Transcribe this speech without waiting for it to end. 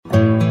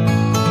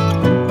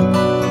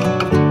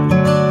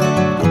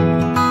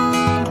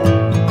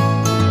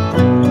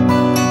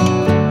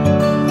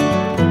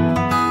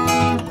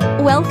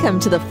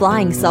to the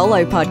Flying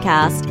Solo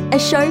podcast, a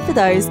show for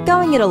those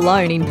going it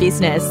alone in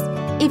business.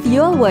 If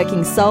you're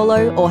working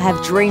solo or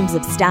have dreams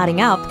of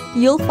starting up,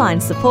 you'll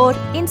find support,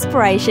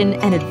 inspiration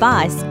and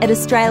advice at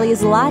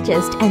Australia's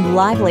largest and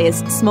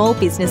liveliest small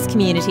business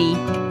community.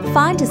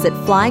 Find us at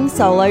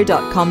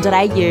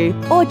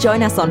flyingsolo.com.au or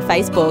join us on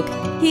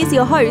Facebook. Here's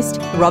your host,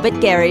 Robert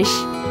Gerish.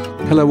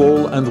 Hello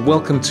all and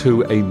welcome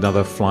to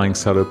another Flying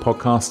Solo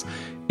podcast.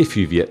 If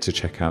you've yet to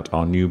check out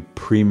our new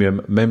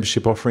premium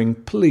membership offering,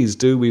 please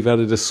do. We've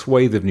added a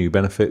swathe of new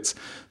benefits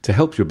to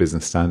help your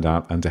business stand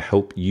out and to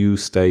help you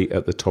stay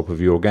at the top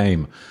of your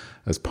game.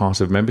 As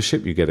part of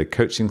membership, you get a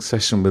coaching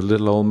session with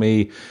little old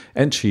me,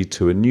 entry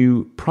to a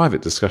new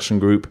private discussion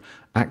group,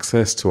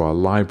 access to our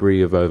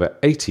library of over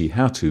 80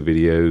 how-to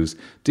videos,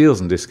 deals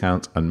and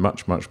discounts, and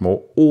much, much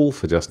more, all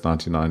for just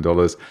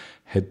 $99.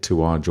 Head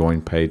to our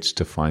join page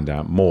to find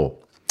out more.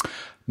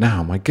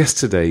 Now, my guest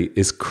today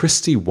is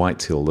Christie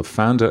Whitehill, the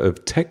founder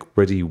of Tech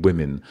Ready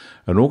Women,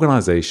 an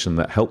organisation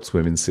that helps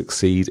women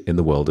succeed in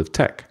the world of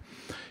tech.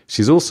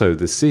 She's also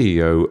the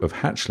CEO of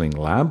Hatchling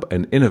Lab,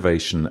 an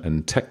innovation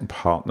and tech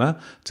partner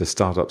to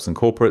startups and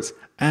corporates,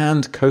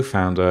 and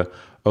co-founder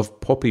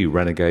of Poppy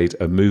Renegade,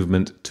 a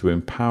movement to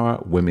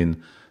empower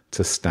women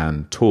to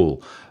stand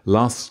tall.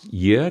 Last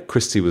year,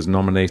 Christie was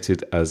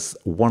nominated as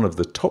one of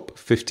the top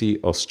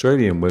 50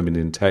 Australian women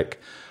in tech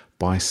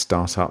by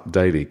Startup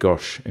Daily.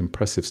 Gosh,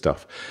 impressive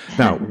stuff.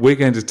 Now, we're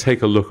going to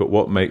take a look at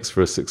what makes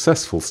for a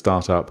successful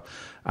startup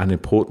and,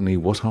 importantly,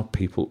 what are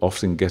people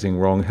often getting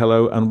wrong.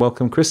 Hello and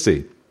welcome,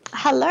 Christie.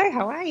 Hello,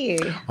 how are you?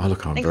 Oh,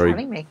 look, Thanks for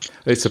having me.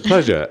 It's a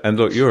pleasure. And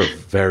look, you're a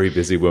very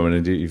busy woman,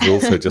 and you've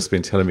also just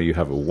been telling me you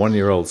have a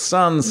 1-year-old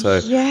son. So,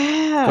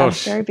 yeah,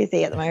 gosh, very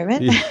busy at the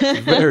moment.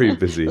 Very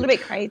busy. A little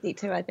bit crazy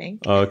too, I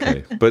think.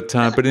 Okay, but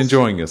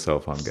enjoying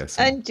yourself, I'm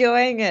guessing.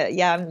 Enjoying it,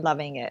 yeah, I'm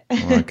loving it.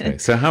 Okay,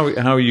 so how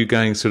are you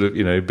going? Sort of,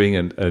 being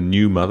a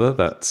new mother.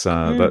 That's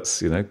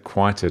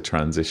quite a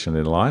transition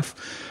in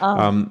life.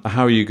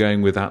 How are you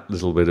going with that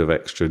little bit of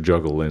extra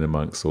juggle in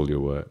amongst all your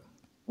work?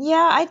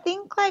 Yeah, I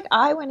think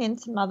I went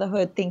into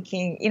motherhood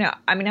thinking,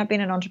 I've been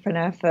an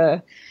entrepreneur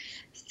for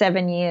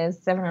 7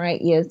 or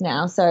 8 years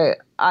now. So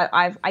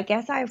I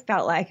guess I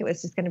felt like it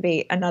was just going to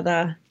be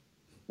another,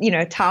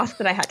 task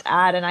that I had to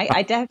add. And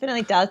I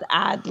definitely does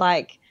add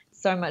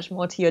so much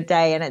more to your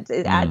day, and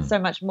it adds so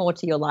much more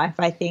to your life,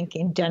 I think,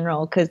 in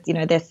general, because,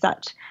 there's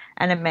such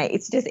an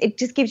amazing, it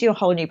just gives you a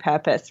whole new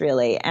purpose,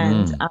 really.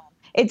 And,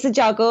 it's a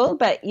juggle,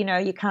 but,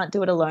 you can't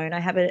do it alone. I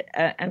have an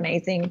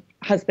amazing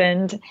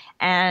husband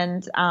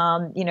and,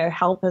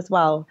 help as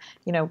well,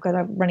 because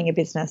I'm running a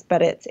business,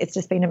 but it's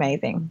just been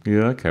amazing.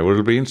 Yeah, okay. Well,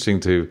 it'll be interesting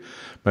to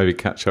maybe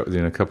catch up with you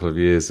in a couple of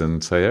years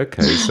and say,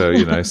 okay,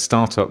 so,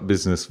 startup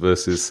business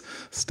versus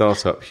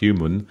startup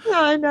human.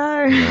 I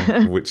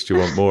know. Which do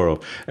you want more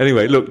of?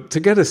 Anyway, look, to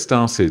get us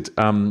started,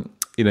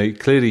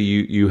 clearly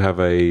you have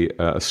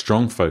a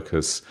strong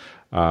focus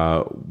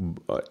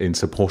in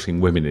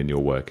supporting women in your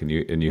work, and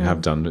you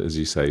have done, as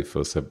you say,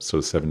 for sort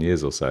of 7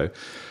 years or so.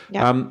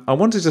 Yeah. I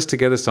wanted just to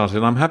get us started,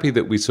 and I'm happy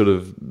that we sort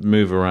of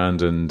move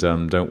around and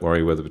don't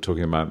worry whether we're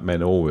talking about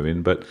men or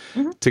women, but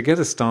to get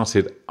us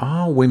started,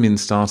 are women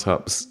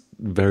startups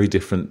very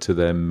different to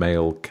their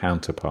male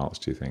counterparts,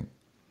 do you think?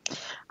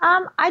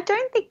 I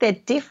don't think they're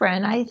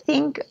different. I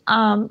think,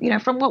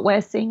 from what we're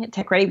seeing at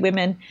Tech Ready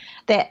Women,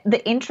 that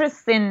the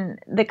interests in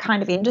the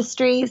kind of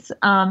industries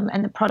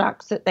and the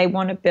products that they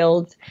want to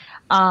build,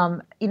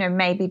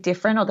 may be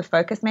different, or the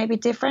focus may be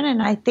different.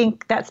 And I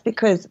think that's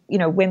because,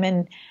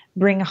 women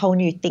bring a whole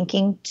new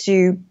thinking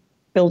to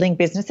building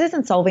businesses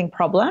and solving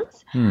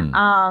problems.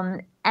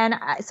 And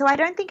so I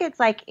don't think it's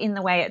in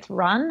the way it's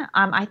run.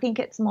 I think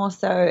it's more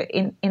so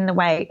in the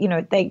way,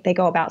 they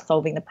go about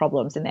solving the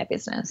problems in their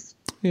business.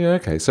 Yeah,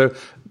 okay. So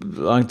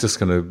I'm just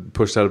going to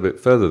push that a bit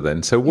further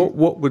then. So what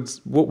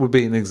would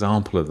be an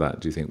example of that,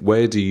 do you think?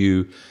 Where do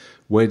you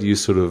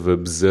sort of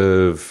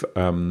observe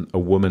a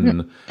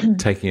woman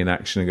taking an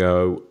action and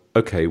go,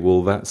 okay,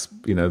 well that's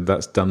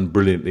done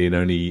brilliantly, and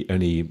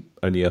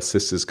only us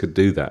sisters could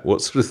do that.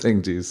 What sort of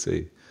thing do you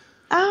see?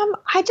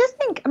 I just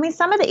think,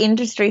 some of the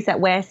industries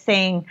that we're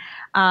seeing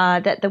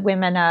that the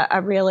women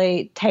are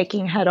really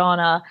taking head on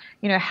are,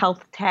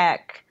 health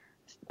tech,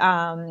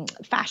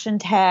 fashion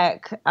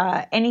tech,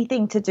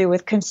 anything to do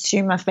with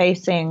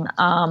consumer-facing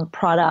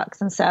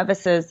products and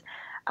services.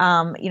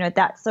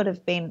 That's sort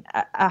of been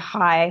a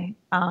high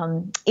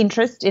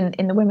interest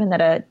in the women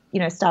that are,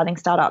 starting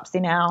startups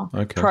in our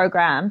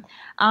program.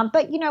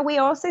 But,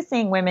 we're also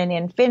seeing women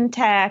in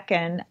fintech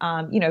and,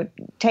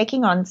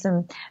 taking on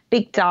some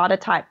big data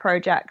type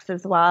projects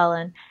as well,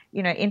 and,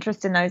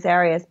 interest in those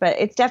areas. But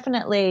it's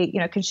definitely,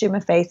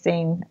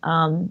 consumer-facing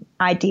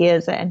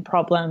ideas and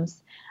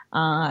problems.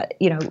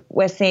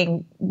 We're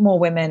seeing more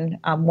women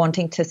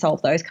wanting to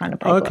solve those kind of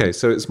problems. Okay,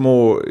 so it's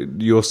more,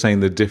 you're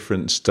saying the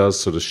difference does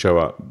sort of show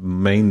up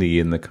mainly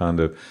in the kind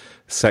of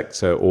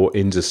sector or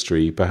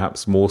industry,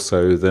 perhaps more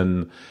so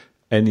than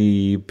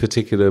any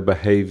particular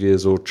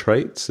behaviours or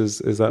traits. Is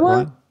that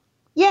right?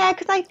 Yeah,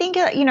 because I think,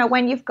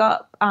 when you've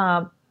got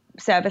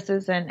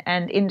services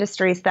and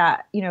industries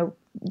that,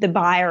 the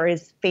buyer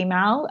is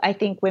female. I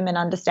think women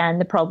understand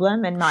the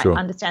problem and might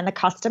understand the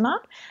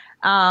customer.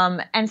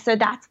 And so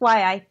that's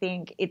why I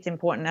think it's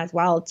important as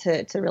well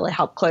to really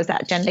help close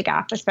that gender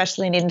gap,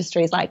 especially in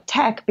industries like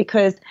tech,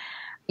 because,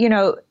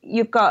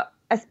 you've got,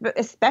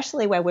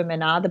 especially where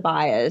women are the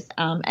buyers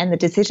and the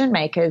decision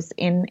makers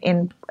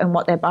in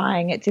what they're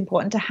buying, it's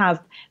important to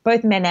have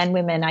both men and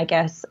women, I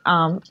guess,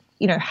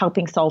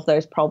 helping solve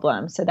those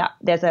problems so that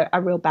there's a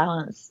real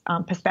balanced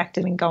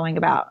perspective in going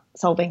about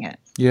solving it.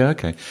 Yeah,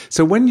 okay.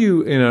 So when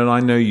and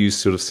I know you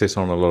sort of sit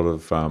on a lot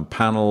of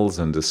panels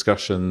and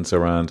discussions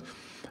around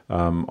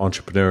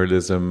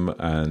entrepreneurialism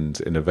and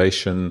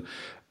innovation.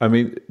 I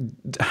mean,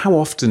 how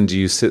often do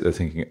you sit there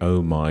thinking,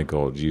 "Oh my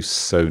God, you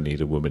so need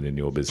a woman in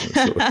your business"?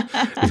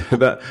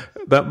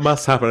 That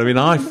must happen. I mean,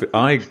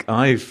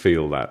 I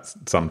feel that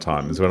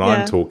sometimes when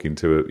I'm talking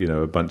to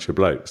a bunch of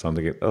blokes. I'm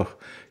thinking, "Oh,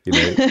 you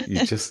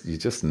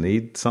just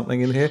need something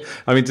in here."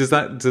 I mean, does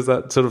that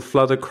sort of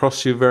flood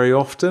across you very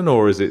often,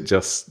 or is it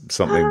just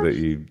something that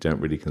you don't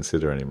really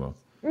consider anymore?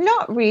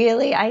 Not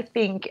really. I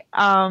think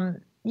I've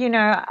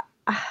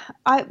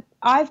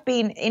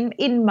been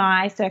in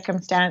my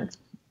circumstance.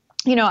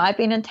 I've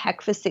been in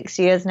tech for 6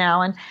 years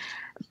now, and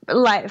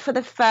like for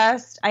the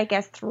first, I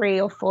guess, 3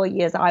 or 4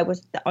 years, I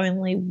was the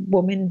only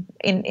woman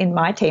in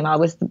my team. I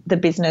was the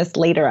business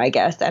leader, I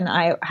guess, and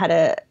I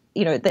had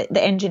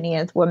the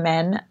engineers were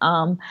men.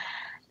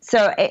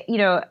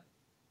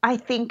 I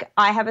think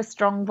I have a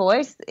strong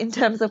voice in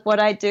terms of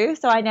what I do.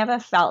 So I never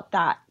felt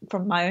that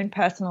from my own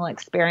personal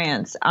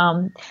experience,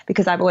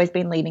 because I've always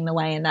been leading the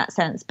way in that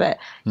sense. But,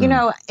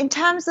 in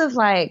terms of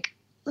like,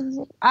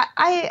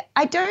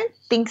 I don't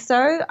think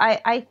so.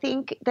 I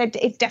think that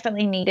it's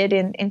definitely needed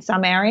in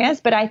some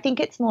areas, but I think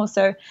it's more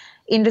so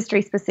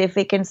industry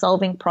specific in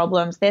solving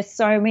problems. There's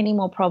so many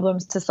more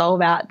problems to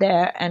solve out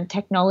there, and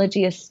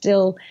technology is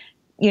still,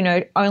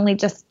 only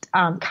just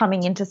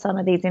coming into some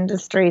of these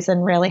industries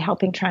and really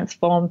helping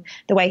transform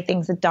the way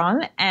things are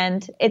done.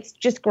 And it's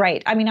just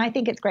great. I mean, I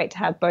think it's great to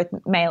have both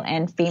male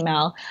and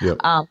female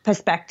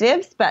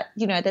perspectives, but,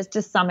 there's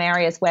just some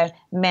areas where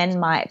men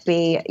might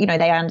be,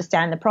 they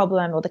understand the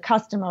problem or the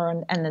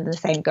customer, and then the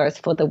same goes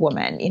for the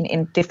woman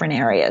in different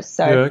areas.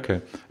 So,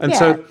 okay. And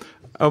so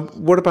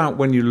what about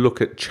when you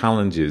look at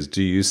challenges?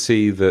 Do you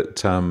see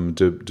that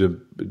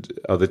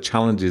are the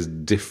challenges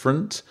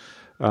different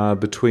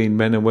between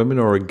men and women,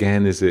 or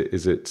again, is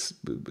that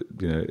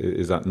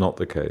not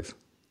the case?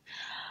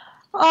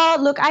 Oh,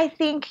 look, I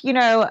think,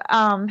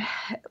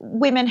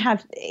 women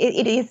have,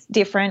 it is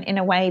different in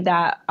a way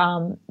that,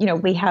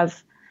 we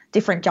have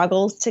different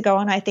juggles to go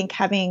on. I think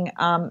having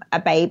a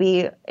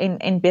baby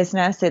in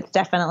business, it's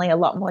definitely a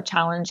lot more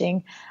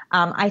challenging.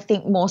 I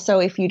think more so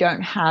if you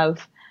don't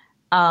have,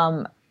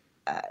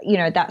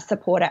 that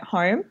support at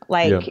home.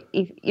 Like,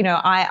 if,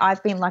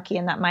 I've been lucky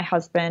in that my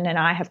husband and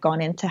I have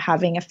gone into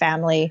having a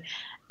family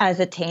as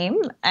a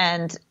team,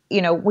 and,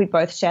 we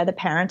both share the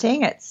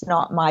parenting. It's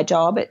not my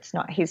job. It's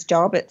not his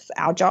job. It's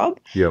our job.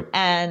 Yep.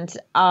 And,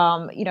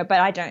 but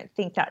I don't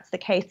think that's the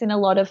case in a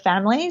lot of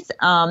families.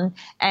 And,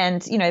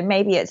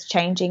 maybe it's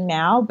changing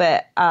now,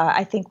 but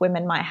I think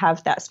women might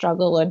have that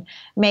struggle, and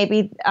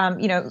maybe,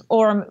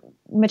 or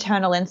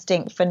maternal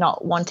instinct for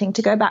not wanting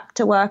to go back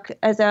to work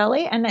as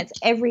early. And it's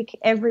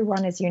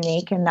everyone is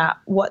unique in that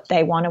what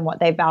they want and what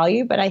they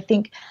value. But I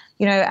think,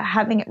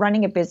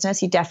 running a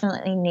business, you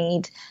definitely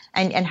need,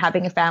 and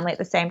having a family at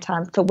the same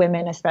time, for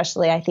women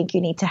especially, I think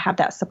you need to have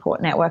that support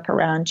network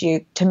around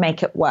you to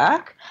make it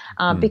work,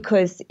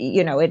 because,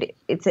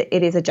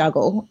 it is a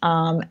juggle.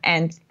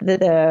 And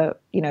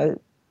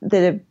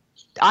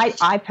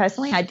I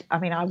personally, I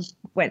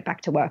went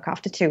back to work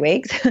after 2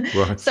 weeks.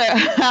 Right. So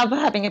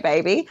having a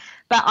baby,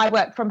 but I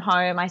worked from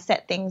home. I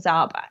set things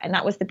up, and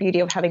that was the beauty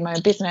of having my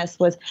own business.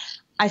 Was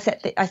I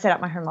set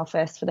up my home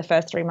office for the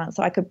first 3 months,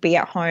 so I could be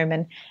at home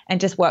and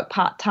just work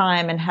part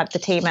time and have the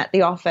team at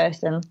the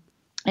office and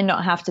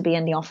not have to be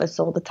in the office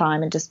all the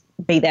time and just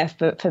be there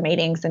for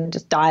meetings and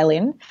just dial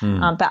in.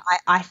 But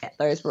I set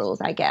those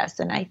rules, I guess,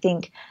 and I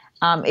think.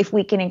 If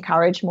we can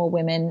encourage more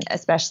women,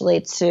 especially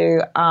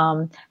to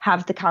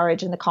have the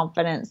courage and the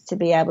confidence to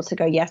be able to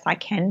go, yes, I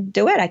can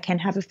do it. I can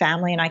have a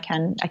family, and I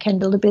can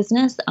build a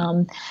business.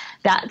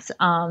 That's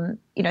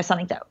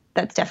something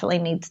that's definitely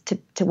needs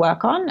to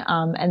work on.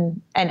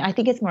 And I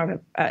think it's more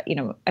of a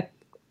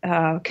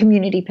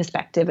community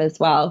perspective as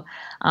well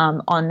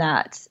on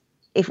that.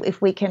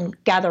 If we can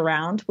gather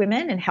around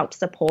women and help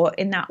support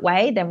in that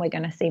way, then we're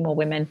going to see more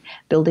women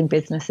building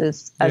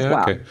businesses as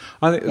well. Okay.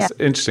 I think it's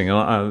interesting.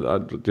 I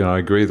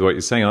agree with what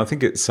you're saying. I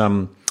think it's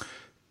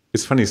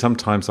funny.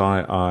 Sometimes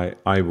I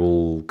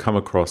will come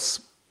across,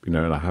 and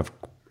I have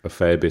a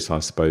fair bit, I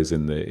suppose,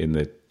 in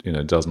the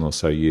dozen or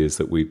so years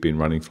that we've been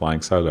running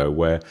Flying Solo,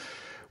 where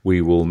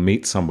we will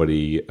meet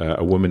somebody,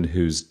 a woman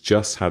who's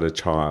just had a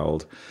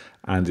child,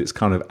 and it's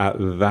kind of at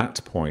that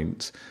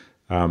point.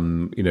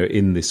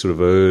 In this sort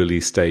of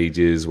early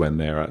stages when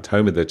they're at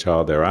home with their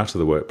child, they're out of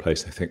the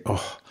workplace, they think,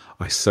 oh,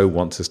 I so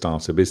want to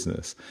start a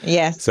business.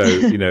 Yes. So,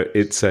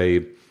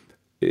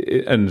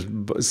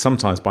 and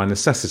sometimes by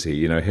necessity,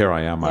 here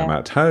I am, I'm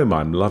at home,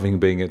 I'm loving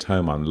being at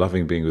home, I'm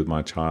loving being with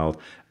my child,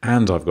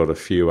 and I've got a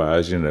few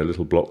hours,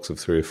 little blocks of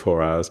 3 or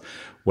 4 hours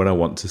when I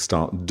want to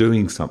start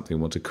doing something,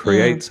 want to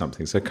create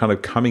something. So kind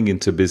of coming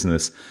into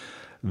business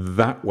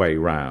that way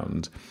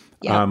round.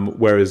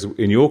 Whereas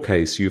in your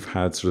case, you've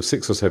had sort of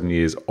 6 or 7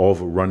 years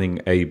of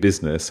running a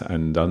business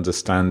and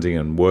understanding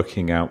and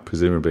working out,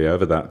 presumably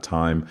over that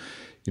time,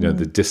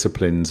 the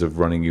disciplines of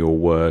running your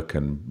work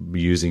and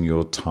using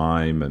your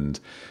time and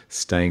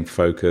staying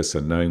focused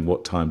and knowing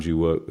what times you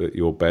work at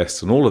your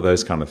best and all of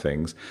those kind of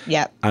things.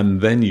 Yeah. And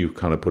then you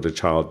kind of put a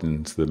child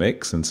into the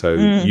mix. And so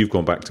you've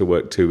gone back to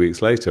work 2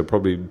 weeks later,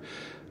 probably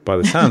by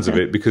the sounds of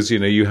it, because,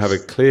 you have a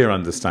clear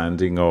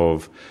understanding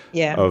of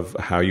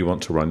how you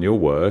want to run your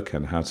work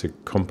and how to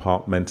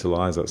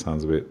compartmentalize. That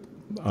sounds a bit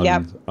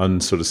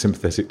unsort of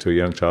sympathetic to a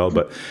young child,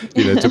 but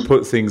to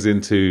put things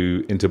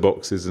into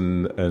boxes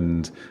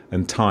and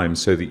time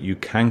so that you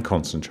can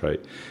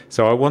concentrate.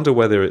 So I wonder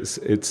whether it's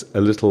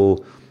a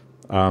little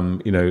I'm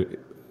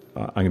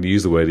going to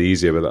use the word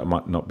easier, but that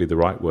might not be the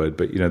right word,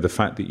 but the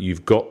fact that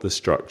you've got the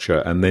structure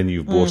and then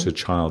you've brought a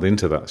child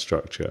into that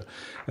structure,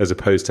 as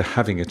opposed to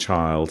having a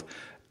child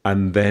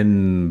and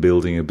then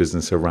building a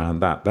business around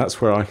that. That's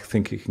where I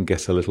think it can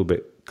get a little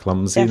bit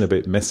clumsy and a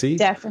bit messy.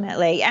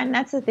 Definitely. And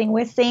that's the thing.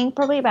 We're seeing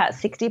probably about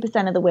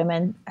 60% of the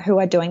women who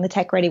are doing the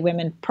Tech Ready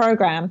Women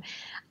program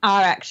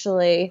are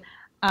actually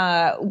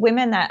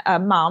women that are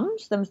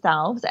mums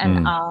themselves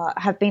and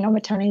have been on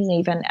maternity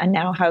leave and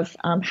now have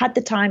had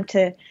the time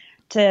to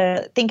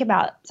think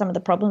about some of the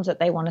problems that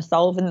they want to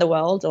solve in the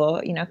world,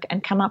 or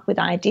and come up with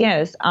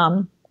ideas.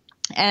 Or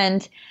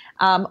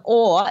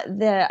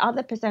the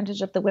other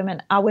percentage of the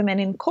women are women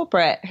in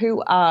corporate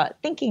who are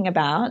thinking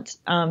about,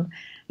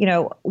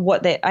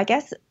 what they, I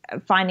guess,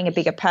 finding a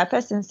bigger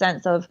purpose in the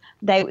sense of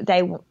they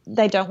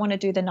don't want to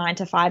do the 9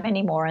 to 5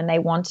 anymore, and they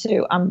want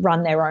to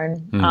run their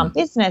own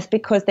business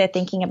because they're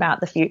thinking about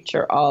the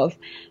future of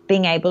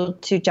being able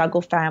to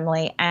juggle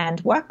family and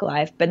work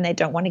life, but they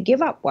don't want to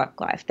give up work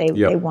life. They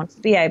want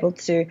to be able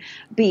to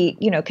be,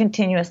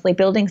 continuously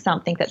building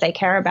something that they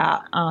care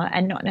about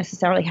and not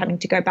necessarily having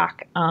to go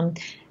back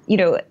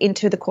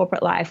into the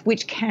corporate life,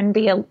 which can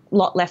be a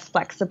lot less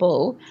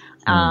flexible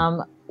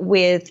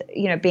with,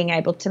 being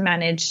able to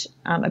manage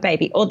a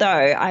baby. Although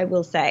I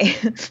will say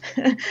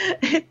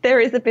there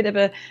is a bit of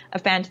a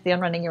fantasy on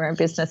running your own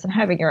business and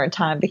having your own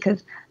time,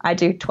 because I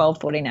do 12,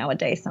 14-hour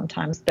days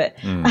sometimes, but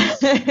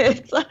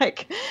it's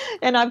like,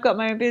 and I've got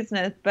my own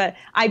business, but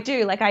I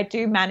do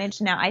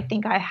manage now. I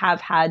think I have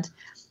had,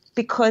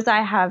 because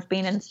I have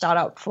been in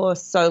startup for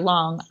so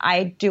long,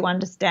 I do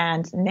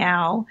understand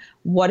now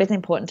what is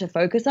important to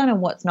focus on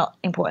and what's not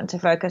important to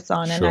focus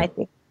on. Sure. And I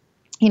think,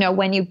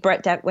 when you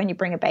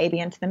bring a baby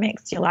into the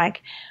mix, you're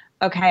like,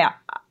 okay,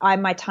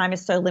 my time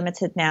is so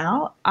limited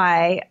now.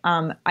 I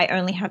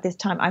only have this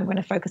time. I'm going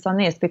to focus on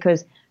this,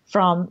 because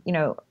from,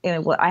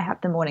 I have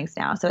the mornings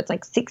now. So it's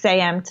like 6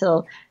 a.m.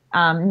 till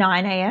 9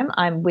 a.m.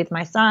 I'm with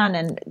my son,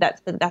 and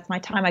that's my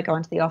time. I go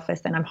into the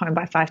office and I'm home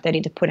by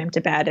 5:30 to put him to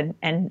bed,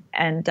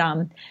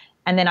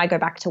 and then I go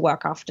back to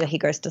work after he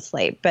goes to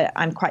sleep. But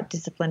I'm quite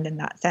disciplined in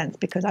that sense,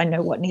 because I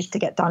know what needs to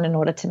get done in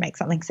order to make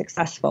something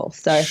successful.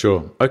 So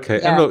sure,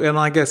 okay, and look, and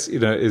I guess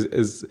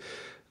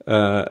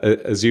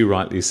as you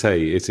rightly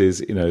say, it is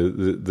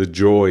the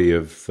joy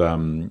of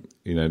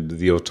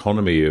the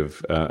autonomy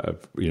of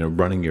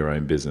running your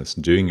own business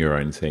and doing your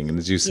own thing. And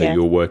as you say,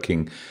 you're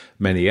working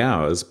many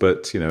hours,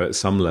 but at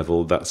some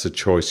level that's a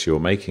choice you're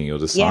making. You're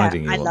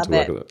deciding you want to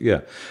work at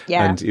that.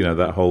 And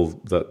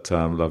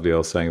that lovely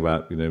old saying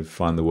about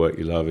find the work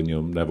you love and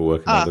you'll never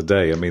work another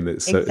day. I mean,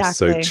 it's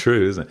so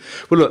true, isn't it?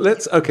 Well, look,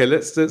 let's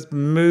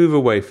move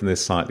away from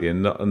this slightly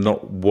and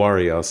not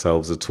worry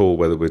ourselves at all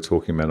whether we're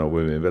talking men or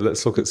women, but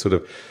let's look at sort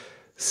of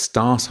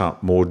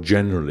startup more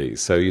generally.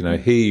 So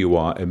here you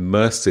are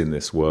immersed in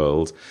this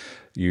world.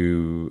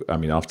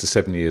 After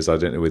 7 years, I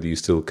don't know whether you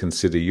still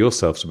consider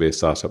yourself to be a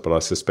startup, but I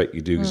suspect you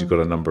do, because you've got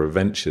a number of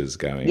ventures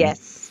going.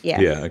 Yes.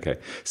 Yeah. Okay.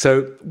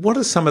 So what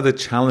are some of the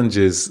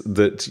challenges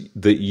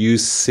that you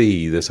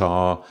see that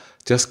are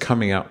just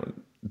coming up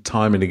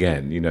time and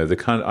again?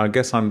 I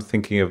guess I'm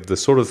thinking of the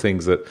sort of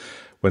things that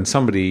when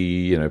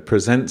somebody,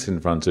 presents in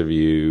front of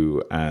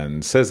you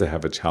and says they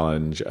have a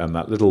challenge, and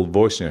that little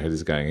voice in your head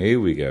is going, here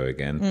we go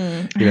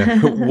again.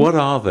 What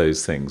are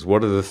those things?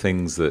 What are the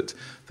things that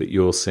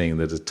you're seeing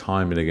that are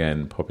time and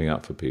again popping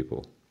up for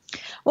people?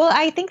 Well,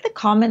 I think the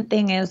common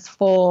thing is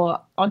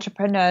for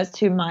entrepreneurs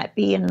who might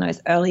be in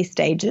those early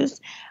stages,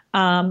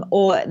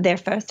 or they're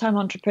first-time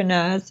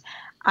entrepreneurs,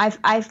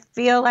 I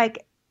feel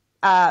like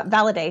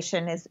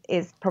validation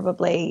is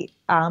probably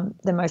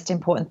the most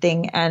important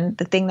thing, and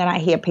the thing that I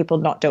hear people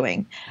not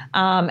doing,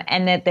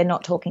 and that they're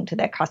not talking to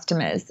their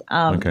customers.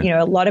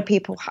 A lot of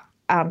people,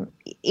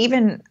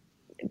 even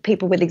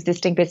people with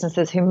existing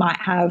businesses who might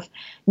have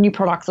new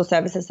products or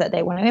services that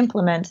they want to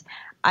implement,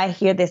 I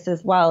hear this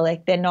as well.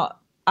 Like, they're not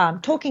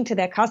talking to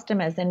their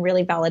customers and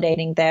really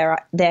validating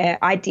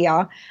their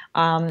idea,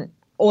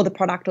 or the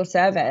product or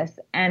service,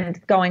 and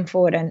going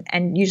forward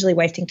and usually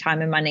wasting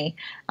time and money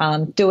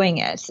doing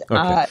it.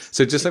 Okay.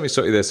 So just let me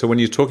stop you there. So when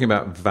you're talking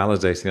about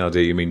validating the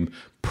idea, you mean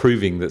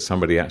proving that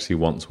somebody actually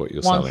wants what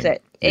you're selling? Wants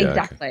it.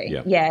 Exactly.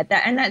 Okay. Yeah.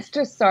 And that's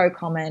just so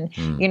common.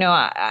 You know,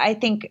 I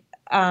think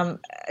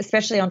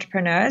especially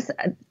entrepreneurs,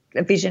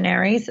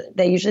 visionaries,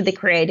 they're usually the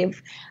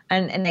creative,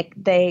 and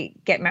they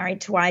get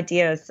married to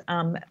ideas.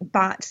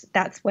 But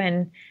that's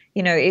when,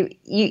 you know,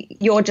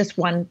 you're just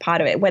one part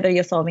of it, whether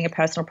you're solving a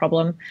personal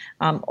problem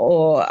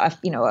or,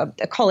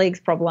 a colleague's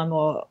problem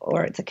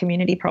or it's a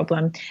community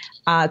problem.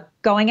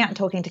 Going out and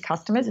talking to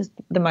customers is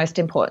the most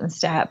important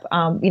step.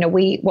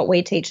 What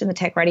we teach in the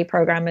Tech Ready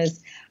program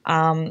is,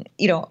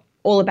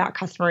 all about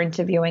customer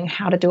interviewing,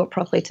 how to do it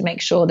properly to make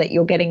sure that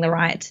you're getting the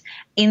right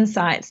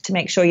insights, to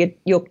make sure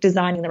you're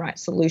designing the right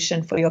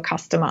solution for your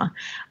customer.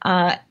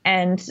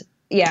 It's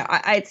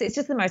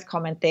just the most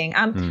common thing.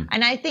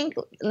 And I think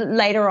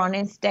later on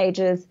in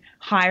stages,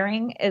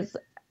 hiring is,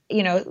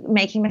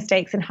 making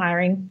mistakes in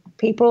hiring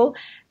people.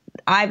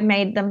 I've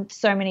made them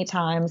so many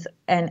times,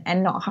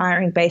 and not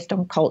hiring based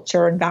on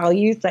culture and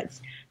values.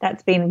 That's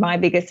been my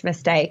biggest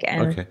mistake,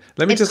 and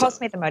it's cost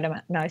me the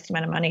most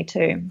amount of money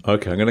too.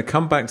 Okay, I'm going to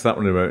come back to that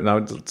one in a moment. Now,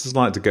 I'd just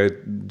like to go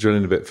drill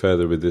in a bit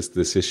further with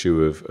this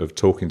issue of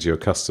talking to your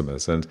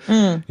customers, and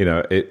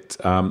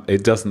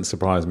it doesn't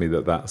surprise me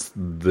that that's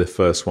the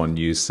first one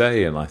you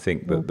say, and I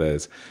think that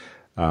there's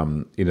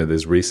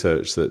there's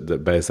research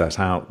that bears that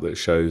out, that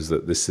shows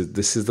that this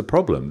is the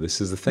problem.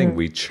 This is the thing.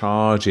 We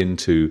charge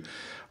into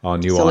our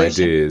new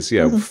ideas,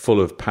 full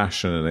of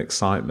passion and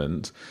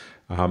excitement.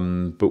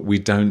 But we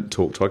don't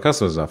talk to our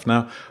customers enough.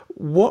 Now,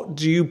 what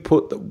do you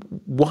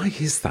why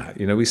is that?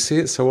 We see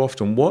it so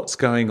often. What's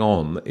going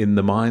on in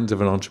the mind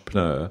of an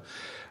entrepreneur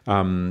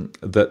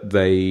that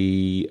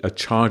they are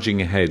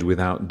charging ahead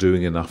without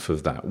doing enough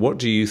of that? What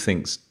do you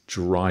think's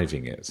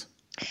driving it?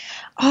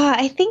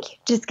 I think you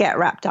just get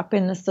wrapped up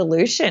in the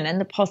solution and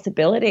the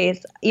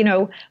possibilities.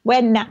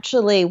 We're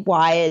naturally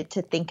wired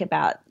to think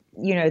about,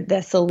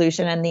 the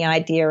solution and the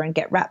idea and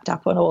get wrapped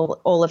up on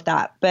all of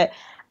that. But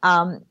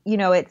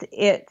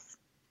it's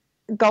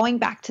going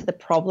back to the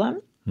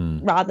problem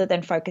rather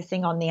than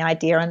focusing on the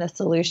idea and the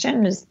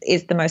solution is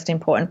the most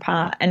important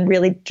part, and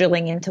really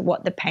drilling into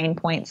what the pain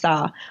points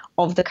are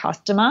of the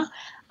customer,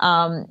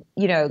 can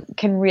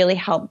really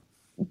help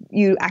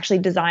you actually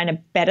design a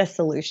better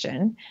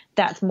solution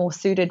that's more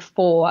suited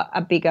for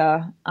a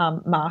bigger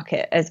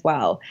market as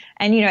well.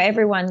 And,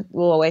 everyone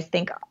will always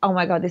think, oh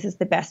my God, this is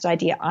the best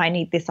idea. I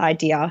need this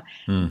idea.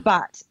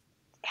 But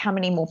how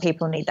many more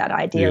people need that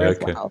idea as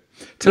well?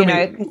 Tell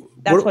me, 'cause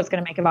that's what's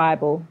going to make a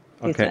viable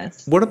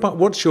business.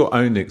 What's your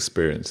own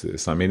experience of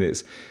this? I mean,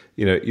 it's,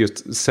 you're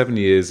 7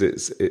 years,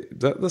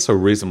 that's a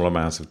reasonable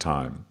amount of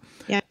time.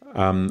 Yeah.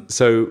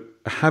 So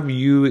have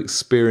you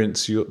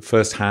experienced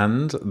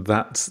firsthand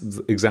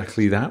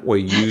exactly that, where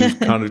you've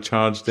kind of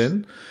charged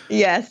in?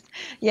 Yes.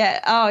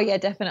 Yeah. Oh, yeah,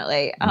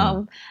 definitely.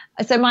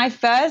 So my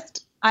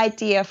first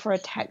idea for a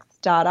tech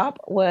startup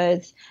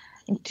was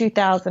in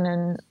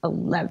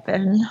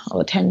 2011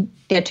 or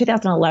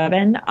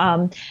 2011.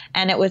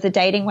 And it was a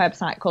dating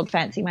website called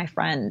Fancy My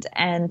Friend.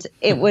 And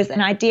it was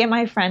an idea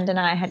my friend and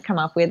I had come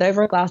up with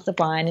over a glass of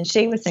wine, and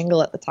she was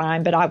single at the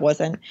time, but I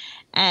wasn't.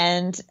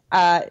 And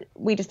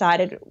we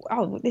decided,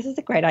 this is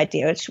a great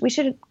idea. We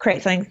should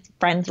create something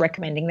friends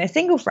recommending their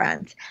single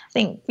friends. I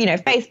think,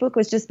 Facebook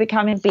was just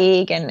becoming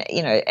big, and,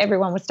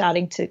 everyone was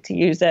starting to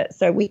use it.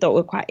 So we thought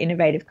we were quite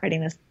innovative creating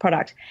this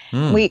product.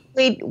 We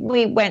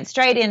went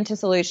straight into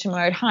solution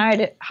mode,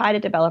 hired a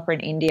developer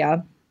in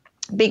India.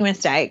 Big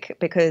mistake,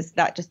 because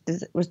that just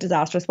was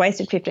disastrous.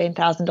 Wasted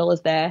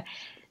 $15,000 there.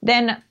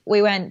 Then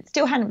we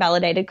still hadn't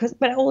validated,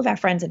 but all of our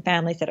friends and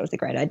family said it was a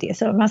great idea,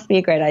 so it must be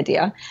a great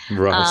idea.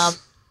 Right.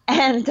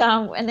 And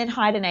then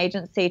hired an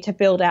agency to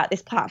build out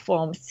this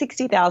platform.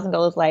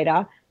 $60,000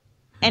 later,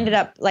 ended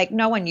up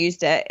no one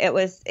used it.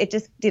 It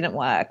just didn't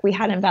work. We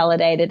hadn't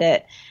validated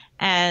it,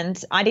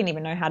 and I didn't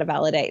even know how to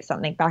validate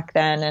something back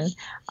then. And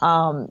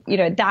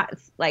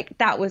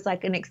that was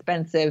an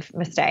expensive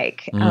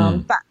mistake.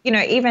 But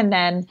even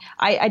then,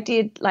 I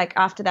did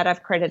after that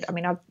I've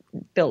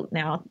built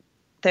now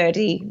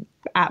 30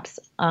 apps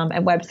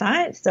and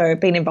websites. So I've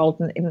been involved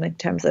in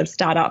terms of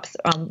startups.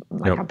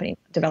 My company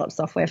develops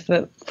software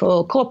for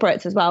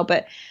corporates as well.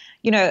 But,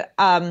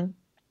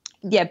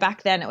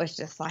 back then it was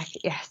just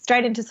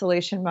straight into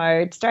solution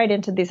mode, straight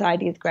into this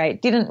idea is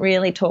great. Didn't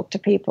really talk to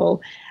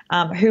people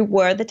who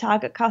were the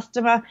target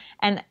customer.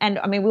 And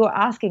we were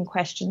asking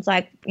questions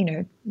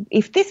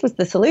if this was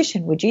the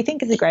solution, would you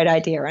think is a great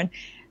idea? And,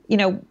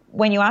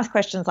 when you ask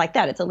questions like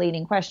that, it's a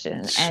leading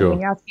question. Sure. And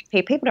when you ask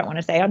people don't want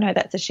to say, oh, no,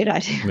 that's a shit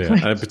idea.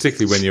 Yeah, and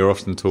particularly when you're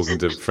often talking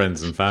to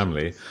friends and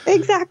family.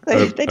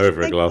 Exactly.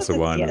 Over a glass of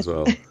wine as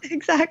well.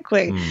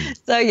 Exactly.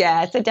 So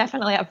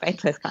definitely I've made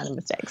those kind of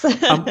mistakes.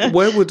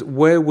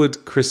 Where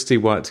would Christie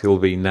Whitehill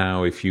be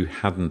now if you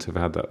hadn't have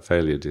had that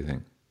failure, do you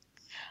think?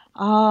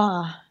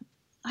 I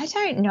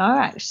don't know,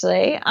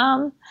 actually.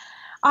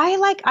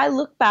 I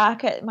look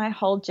back at my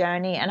whole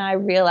journey and I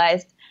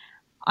realized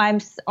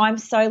I'm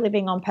so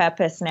living on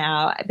purpose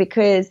now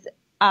because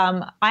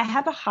I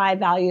have a high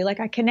value, like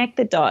I connect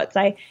the dots.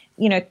 I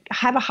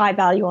have a high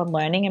value on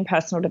learning and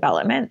personal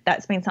development.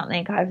 That's been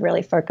something I've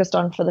really focused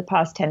on for the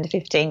past 10 to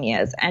 15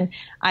 years. And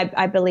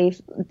I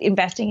believe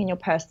investing in your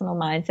personal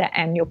mindset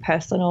and your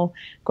personal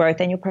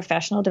growth and your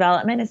professional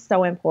development is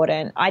so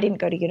important. I didn't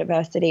go to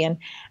university. And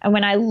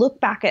when I look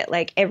back at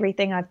like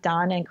everything I've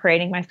done and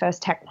creating my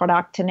first tech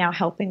product to now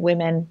helping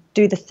women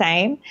do the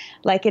same,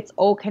 like it's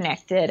all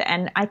connected.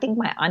 And I think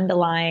my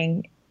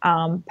underlying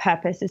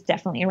purpose is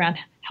definitely around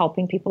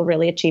helping people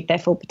really achieve their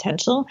full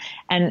potential.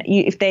 And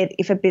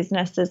if a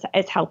business is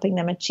helping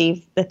them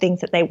achieve the things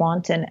that they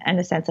want and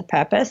a sense of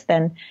purpose,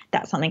 then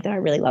that's something that I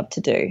really love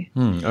to do.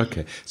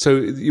 Okay.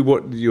 So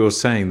what you're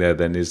saying there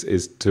then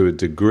is to a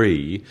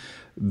degree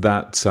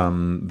that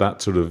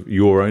that sort of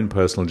your own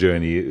personal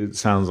journey, it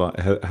sounds like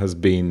has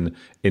been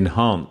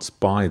enhanced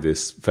by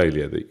this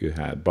failure that you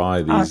had,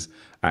 by these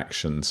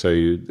actions. So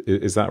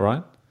is that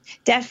right?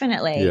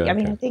 Definitely. Yeah, I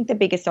mean, okay. I think the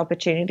biggest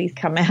opportunities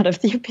come out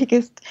of your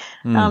biggest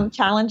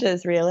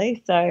challenges,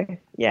 really. So,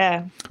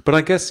 yeah. But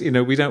I guess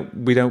we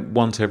don't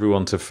want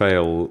everyone to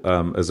fail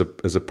as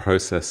a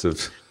process of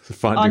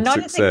finding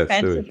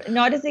success.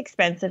 Not as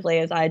expensively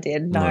as I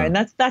did. No, and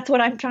that's what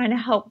I'm trying to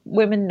help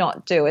women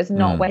not do, is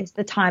not waste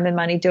the time and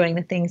money doing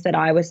the things that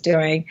I was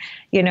doing.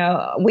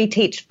 We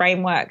teach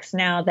frameworks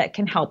now that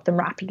can help them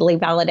rapidly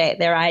validate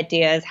their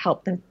ideas,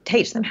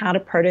 teach them how to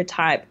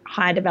prototype,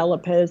 hire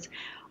developers,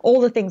 all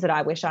the things that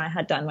I wish I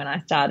had done when I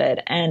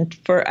started, and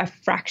for a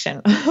fraction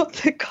of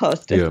the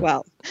cost as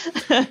well.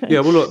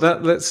 Yeah, well, look,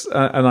 let's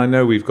and I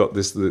know we've got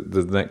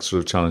the next sort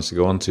of challenge to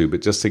go on to,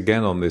 but just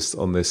again on this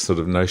sort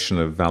of notion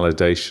of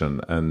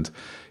validation, and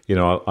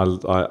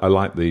I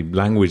like the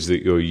language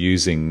that you're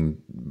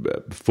using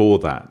for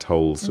that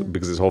whole,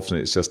 because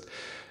it's just.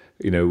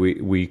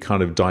 We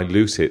kind of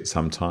dilute it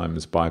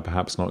sometimes by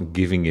perhaps not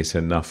giving it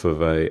enough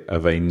of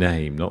a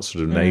name, not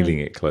sort of nailing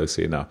it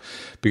closely enough.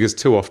 Because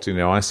too often,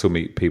 I still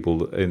meet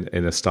people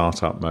in a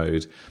startup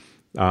mode,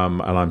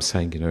 and I'm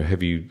saying,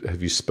 have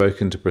you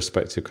spoken to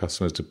prospective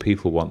customers? Do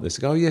people want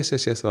this? Oh, yes,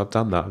 I've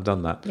done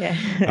that. Yeah.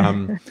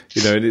 And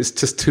it's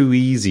just too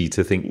easy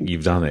to think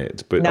you've done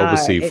it. But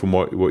obviously, from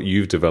what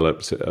you've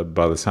developed,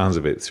 by the sounds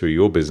of it, through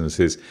your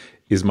businesses,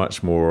 is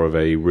much more of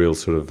a real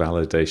sort of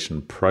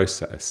validation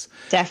process.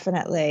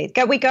 Definitely.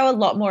 We go a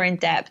lot more in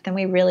depth, and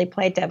we really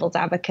play devil's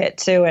advocate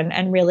too,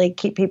 and really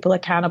keep people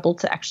accountable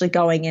to actually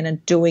going in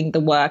and doing the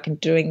work and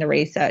doing the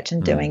research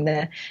and doing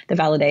the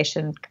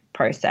validation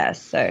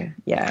process. So,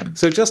 yeah.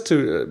 So just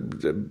to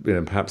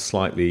perhaps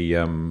slightly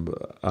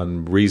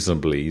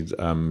unreasonably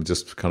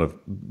just kind of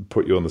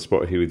put you on the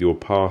spot here with your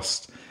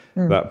past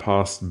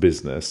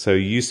business. So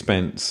you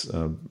spent,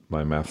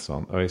 my maths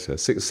on,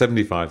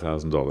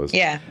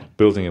 $75,000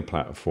 building a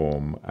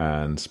platform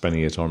and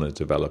spending it on a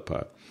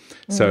developer.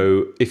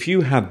 So if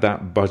you had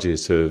that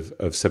budget of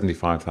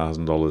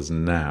 $75,000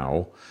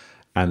 now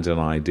and an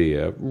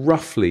idea,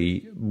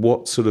 roughly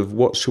what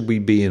should we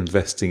be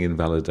investing in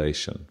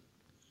validation?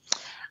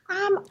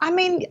 I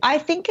mean, I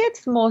think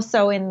it's more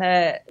so in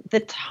the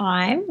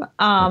time,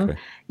 and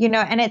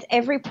it's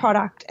every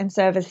product and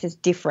service is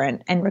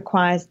different and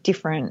requires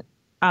different,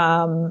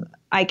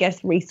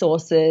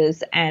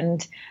 resources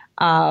and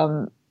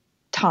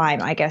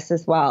time, I guess,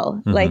 as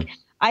well. Like,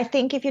 I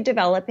think if you're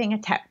developing a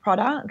tech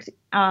product,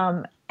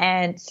 and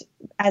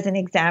as an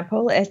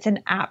example, it's an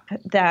app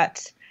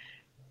that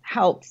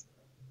helps.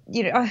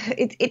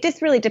 It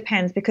just really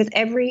depends, because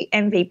every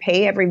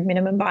MVP, every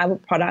minimum viable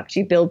product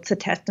you build to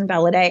test and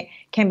validate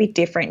can be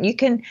different. You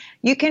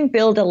can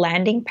build a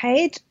landing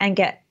page and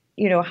get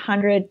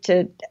 100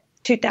 to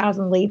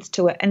 2,000 leads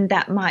to it, and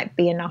that might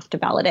be enough to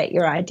validate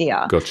your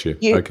idea. Got you.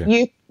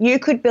 Okay. You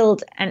could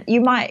build, and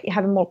you might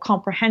have a more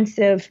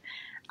comprehensive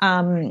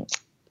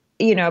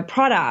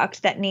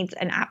product that needs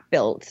an app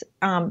built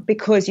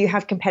because you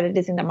have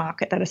competitors in the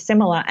market that are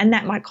similar, and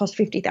that might cost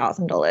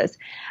 $50,000.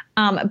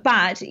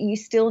 But you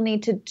still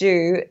need to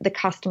do the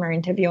customer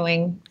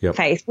interviewing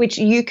phase, which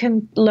you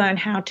can learn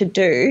how to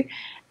do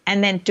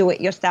and then do it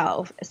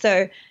yourself.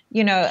 So,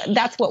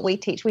 that's what we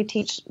teach. We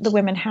teach the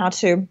women how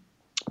to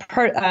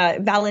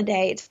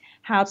validate,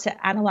 how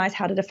to analyze,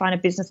 how to define a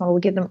business model.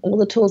 We give them all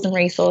the tools and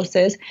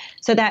resources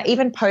so that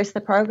even post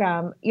the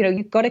program,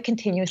 you've got to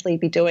continuously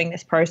be doing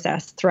this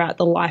process throughout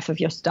the life of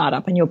your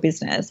startup and your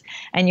business.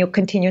 And you're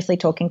continuously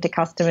talking to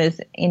customers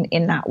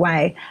in that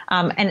way.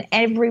 And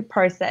every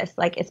process,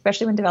 like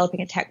especially when developing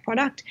a tech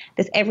product,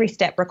 every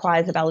step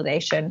requires a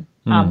validation.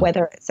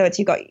 It's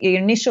you've got your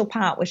initial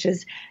part, which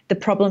is the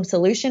problem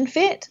solution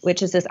fit,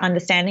 which is this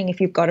understanding if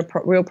you've got a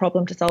real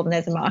problem to solve and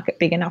there's a market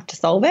big enough to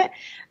solve it,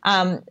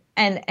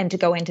 and to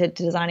go into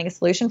designing a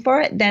solution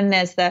for it. Then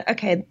there's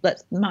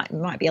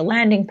might be a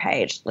landing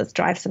page. Let's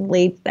drive some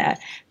leads there,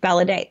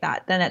 validate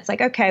that. Then it's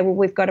like, okay, well,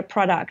 we've got a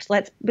product.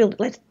 Let's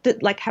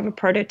have a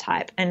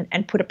prototype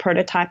and put a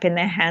prototype in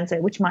their hands,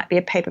 which might be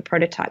a paper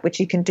prototype, which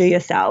you can do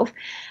yourself.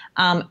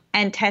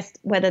 And test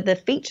whether the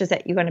features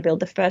that you're going to build,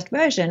 the first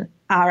version,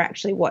 are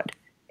actually what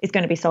is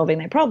going to be solving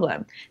their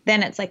problem.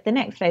 Then it's like the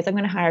next phase, I'm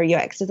going to hire a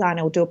UX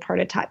designer, we'll do a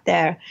prototype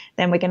there.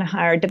 Then we're going to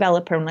hire a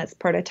developer and let's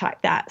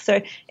prototype that.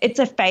 So it's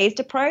a phased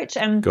approach.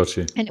 And,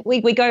 Gotcha. and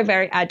we go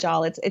very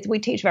agile. We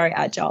teach very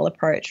agile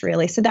approach,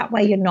 really. So that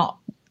way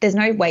there's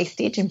no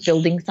wastage in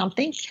building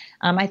something.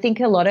 I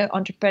think a lot of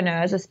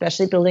entrepreneurs,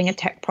 especially building a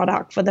tech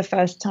product for the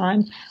first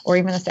time or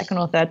even the second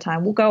or third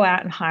time, will go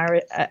out and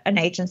hire an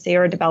agency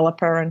or a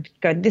developer and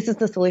go, this is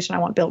the solution I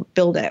want,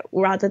 build it,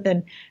 rather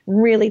than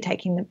really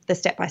taking the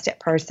step-by-step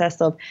process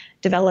of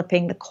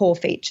developing the core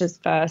features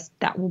first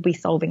that will be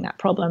solving that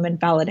problem and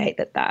validate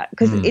that.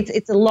 Because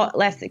it's a lot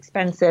less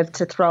expensive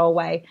to throw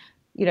away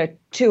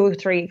 2 or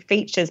 3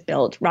 features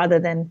built rather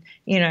than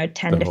 10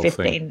 to 15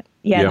 thing.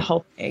 The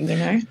whole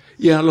thing.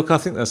 Yeah, look, I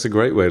think that's a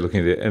great way of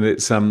looking at it, and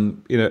it's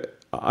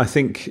I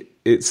think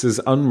it's as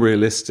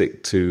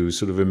unrealistic to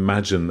sort of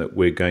imagine that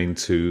we're going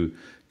to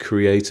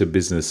create a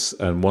business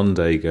and one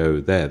day go,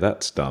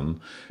 that's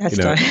done. That's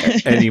done.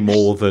 Any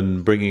more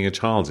than bringing a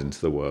child into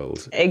the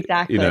world.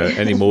 Exactly.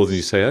 Any more than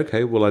you say,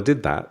 okay, well, I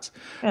did that.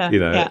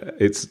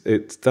 It's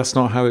that's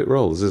not how it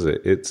rolls, is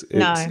it? It's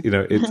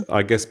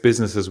I guess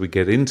business as we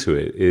get into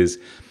it is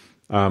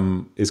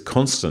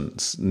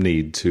constant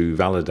need to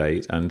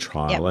validate and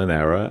trial and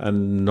error,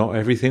 and not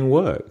everything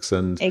works.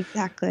 And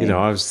exactly.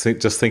 I was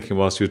just thinking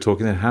whilst you were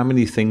talking, how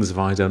many things have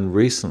I done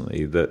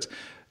recently that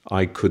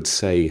I could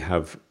say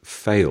have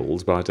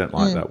failed, but I don't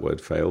like that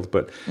word failed,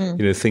 but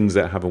things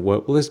that haven't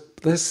worked. Well,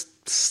 there's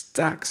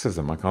stacks of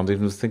them. I can't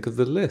even think of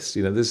the list.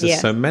 There's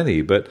just so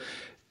many, but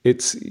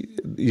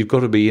you've got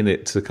to be in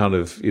it to kind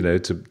of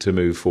to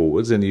move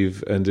forwards, and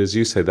as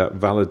you say, that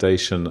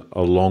validation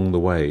along the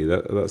way,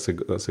 that's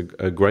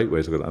a great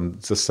way to go. I'm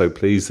just so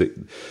pleased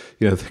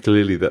that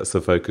clearly that's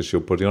the focus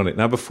you're putting on it.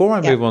 Now, before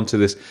I move on to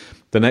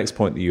the next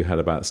point that you had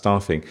about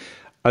staffing,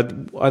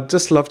 I'd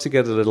just love to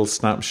get a little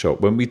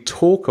snapshot when you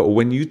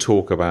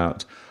talk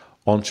about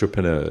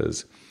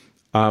entrepreneurs.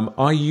 Are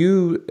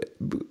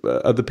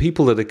the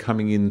people that are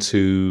coming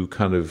into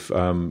kind of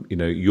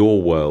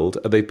your world,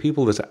 are they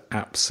people that are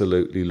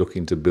absolutely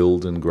looking to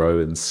build and grow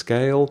and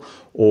scale,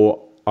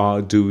 or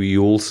do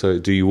you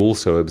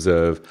also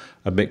observe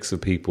a mix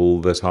of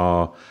people that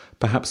are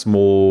perhaps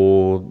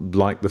more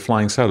like the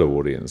Flying Solo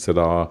audience, that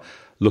are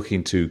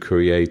looking to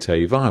create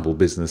a viable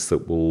business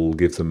that will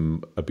give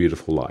them a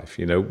beautiful life?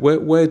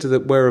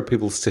 Where are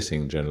people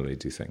sitting generally,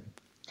 do you think?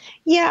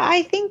 Yeah,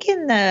 I think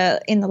in the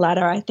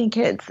latter, I think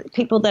it's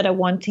people that are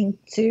wanting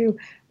to,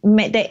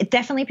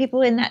 definitely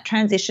people in that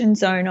transition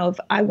zone of,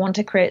 I want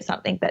to create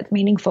something that's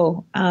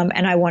meaningful,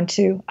 and I want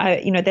to,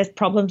 there's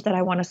problems that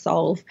I want to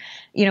solve.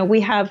 We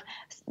have,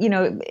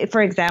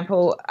 for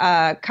example,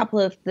 a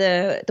couple of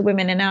the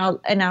women in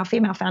our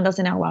female founders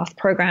in our wealth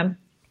program.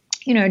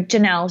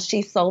 Janelle,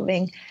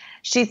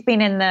 she's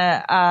been in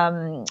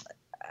the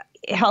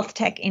health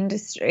tech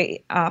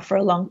industry for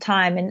a long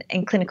time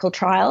in clinical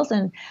trials,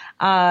 and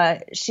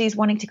she's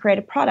wanting to create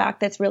a product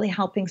that's really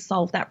helping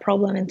solve that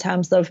problem in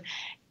terms of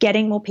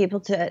getting more people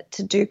to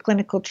do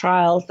clinical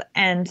trials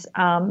and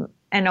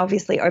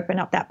obviously open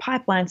up that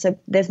pipeline so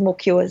there's more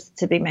cures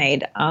to be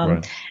made.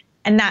 Right.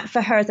 And that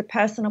for her is a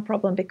personal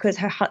problem because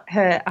her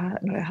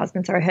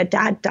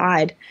dad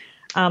died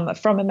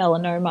from a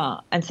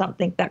melanoma, and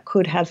something that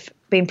could have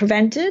been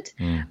prevented.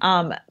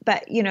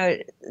 But,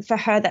 for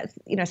her, that's,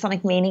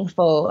 something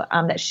meaningful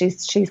that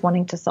she's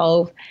wanting to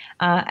solve.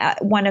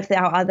 One of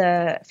our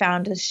other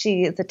founders,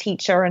 she is a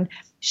teacher, and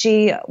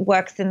she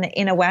works in the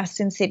inner west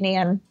in Sydney,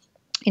 and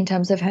in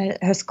terms of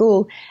her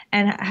school,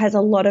 and has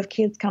a lot of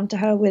kids come to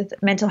her with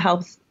mental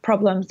health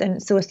problems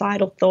and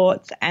suicidal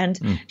thoughts, and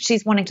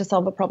she's wanting to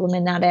solve a problem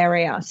in that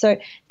area. So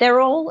they're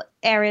all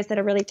areas that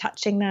are really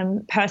touching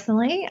them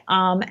personally,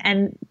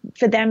 and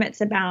for them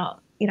it's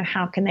about,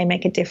 how can they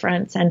make a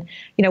difference, and,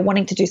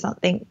 wanting to do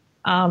something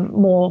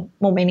more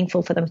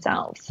meaningful for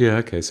themselves. Yeah,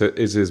 okay. So it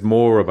is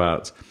more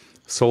about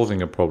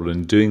solving a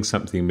problem, doing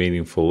something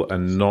meaningful,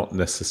 and not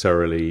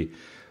necessarily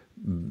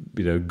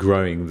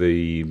growing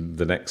the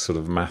next sort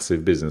of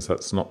massive business.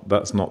 That's not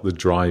the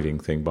driving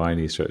thing by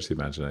any stretch of the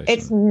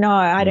imagination.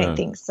 I don't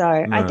think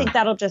so. No. I think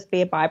that'll just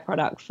be a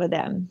byproduct for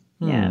them.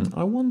 Yeah.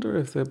 I wonder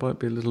if there might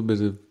be a little bit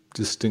of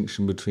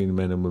distinction between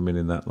men and women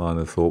in that line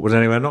of thought. But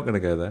anyway, I'm not going to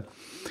go there.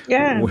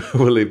 Yeah.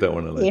 We'll leave that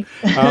one alone.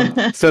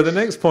 Yeah. So the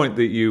next point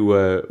that you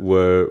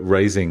were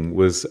raising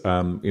was,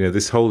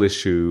 this whole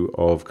issue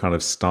of kind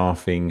of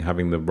staffing,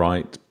 having the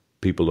right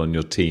people on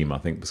your team, I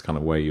think was kind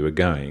of where you were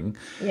going.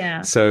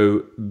 Yeah.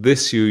 So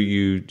this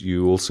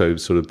you also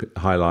sort of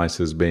highlight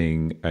as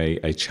being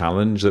a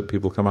challenge that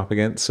people come up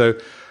against. So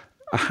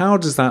how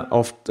does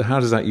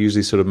that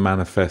usually sort of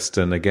manifest?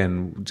 And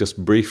again,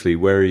 just briefly,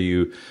 where are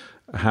you?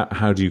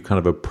 How do you kind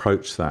of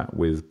approach that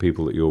with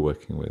people that you're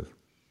working with?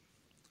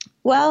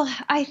 Well,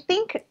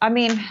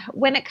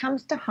 when it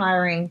comes to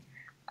hiring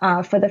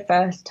for the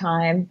first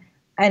time,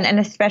 and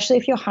especially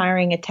if you're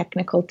hiring a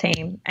technical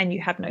team and you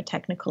have no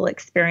technical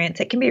experience,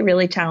 it can be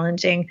really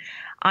challenging.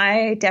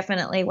 I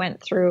definitely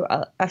went through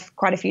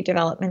quite a few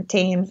development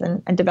teams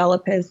and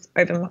developers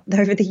over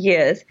the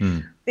years,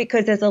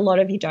 because there's a lot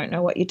of you don't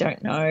know what you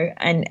don't know,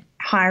 and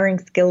hiring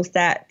skill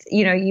sets.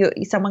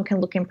 Someone can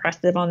look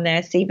impressive on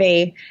their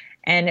CV,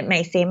 and it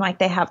may seem like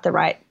they have the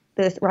right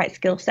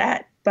skill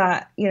set,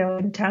 but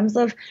in terms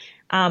of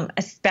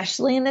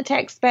especially in the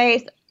tech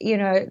space,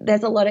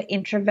 there's a lot of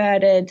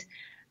introverted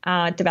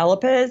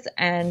developers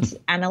and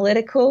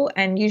analytical,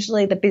 and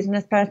usually the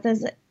business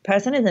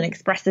person is an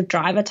expressive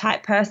driver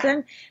type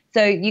person.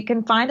 So you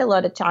can find a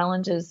lot of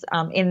challenges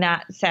in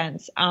that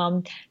sense.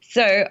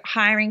 So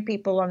hiring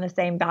people on the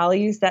same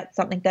values, that's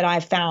something that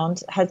I've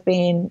found has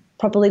been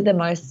probably the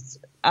most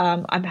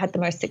I've had the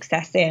most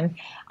success in,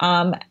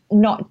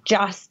 not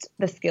just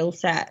the skill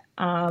set.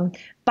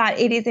 But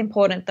it is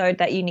important, though,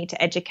 that you need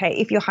to educate.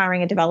 If you're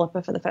hiring a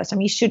developer for the first time,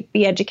 you should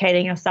be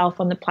educating yourself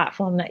on the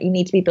platform that you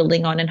need to be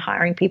building on and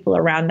hiring people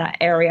around that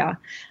area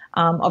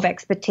of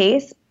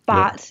expertise.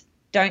 But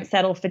don't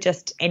settle for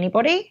just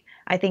anybody.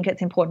 I think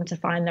it's important to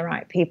find the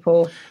right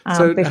people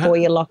before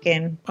you lock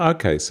in.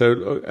 Okay.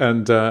 So,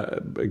 and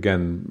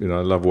again,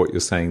 I love what you're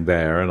saying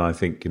there. And I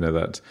think,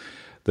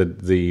 that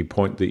the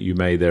point that you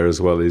made there as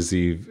well is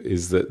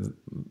that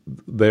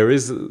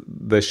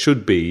there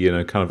should be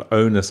kind of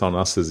onus on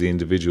us as the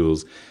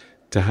individuals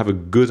to have a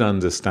good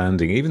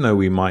understanding, even though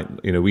we might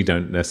we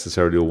don't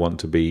necessarily all want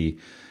to be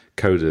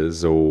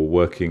coders or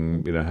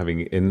working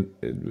having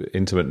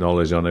intimate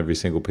knowledge on every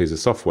single piece of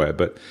software,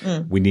 but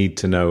we need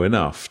to know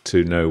enough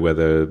to know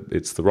whether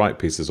it's the right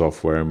piece of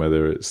software and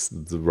whether it's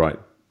the right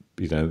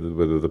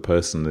whether the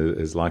person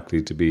is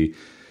likely to be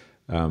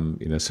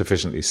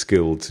sufficiently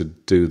skilled to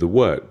do the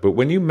work. But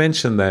when you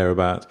mentioned there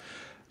about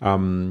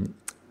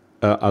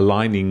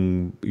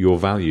aligning your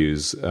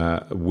values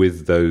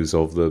with those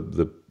of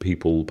the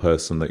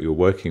person that you're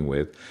working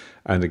with,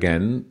 and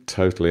again,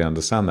 totally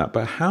understand that.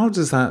 But how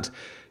does that,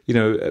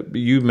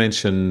 you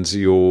mentioned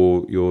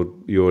your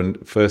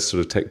first sort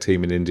of tech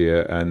team in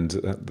India and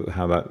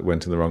how that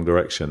went in the wrong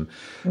direction.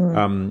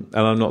 And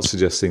I'm not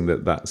suggesting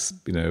that that's,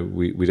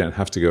 we don't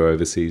have to go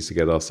overseas to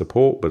get our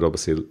support, but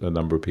obviously a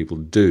number of people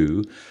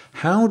do.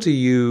 How do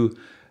you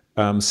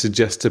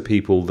suggest to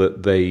people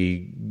that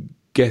they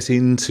get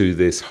into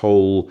this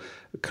whole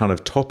kind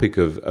of topic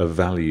of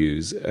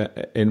values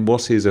in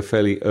what is a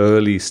fairly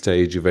early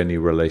stage of any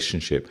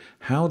relationship?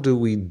 How do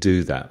we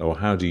do that, or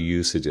how do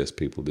you suggest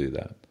people do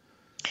that?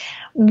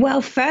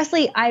 Well,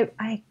 firstly,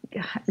 I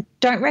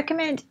don't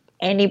recommend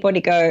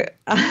anybody go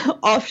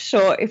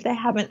offshore if they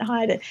haven't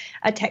hired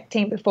a tech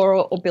team before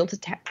or built a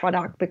tech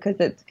product, because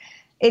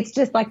it's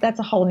just like that's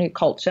a whole new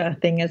culture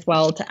thing as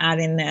well to add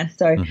in there.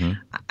 So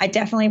I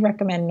definitely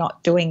recommend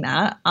not doing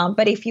that.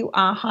 But if you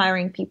are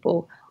hiring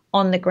people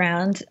on the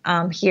ground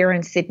here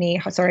in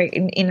Sydney,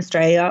 in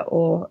Australia,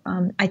 or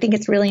I think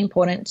it's really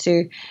important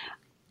to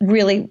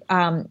really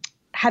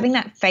having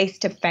that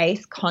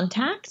face-to-face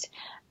contact,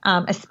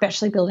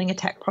 especially building a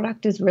tech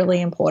product, is really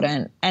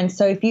important. And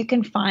so if you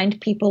can find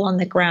people on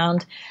the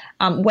ground,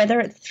 whether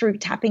it's through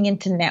tapping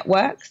into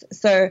networks,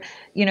 so,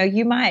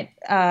 you might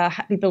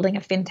be building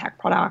a fintech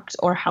product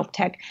or a health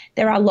tech.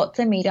 There are lots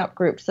of meetup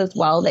groups as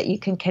well that you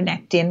can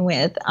connect in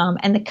with.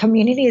 And the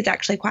community is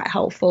actually quite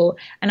helpful.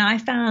 And I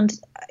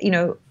found,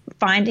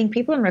 finding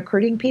people and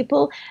recruiting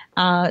people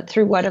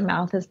through word of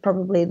mouth is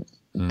probably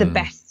the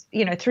best.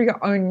 Through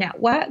your own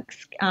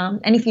networks.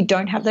 And if you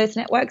don't have those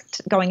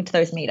networks, going to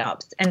those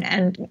meetups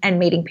and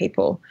meeting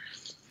people.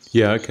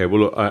 Yeah, okay.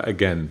 Well, look,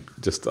 again,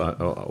 just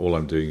all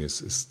I'm doing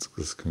is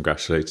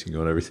congratulating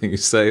you on everything you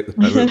say at the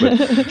moment.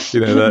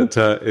 But,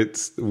 that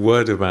it's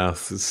word of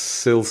mouth is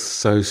still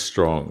so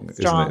strong,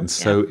 isn't it? And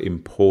so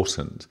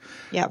important.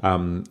 Yeah.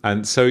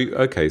 And so,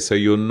 okay, so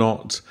you're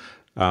not...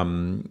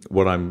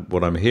 what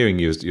I'm hearing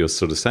you're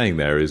sort of saying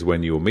there is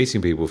when you're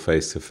meeting people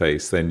face to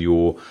face, then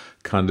you're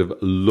kind of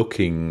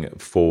looking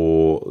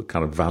for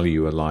kind of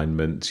value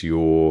alignment.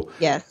 You're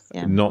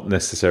not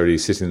necessarily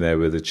sitting there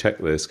with a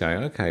checklist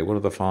going, okay, what are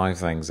the 5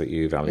 things that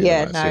you value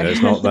most? No.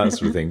 It's not that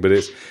sort of thing. But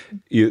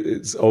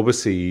it's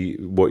obviously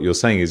what you're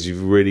saying is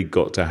you've really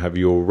got to have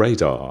your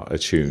radar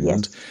attuned.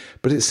 Yes.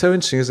 But it's so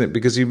interesting, isn't it?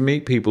 Because you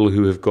meet people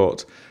who have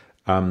got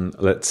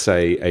let's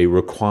say a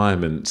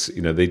requirement,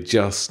 they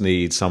just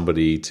need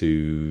somebody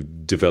to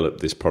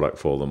develop this product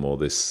for them or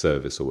this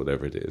service or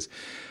whatever it is.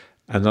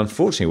 And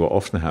unfortunately, what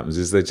often happens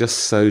is they're just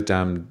so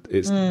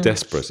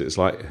desperate. It's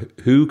like,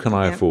 who can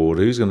I afford?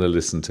 Who's going to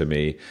listen to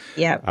me?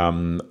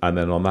 And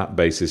then on that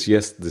basis,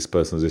 yes, this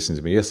person's listening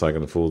to me. Yes, I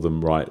can afford them.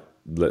 Right.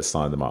 Let's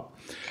sign them up.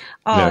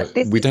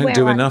 We don't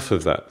do enough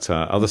of that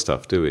other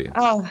stuff, do we?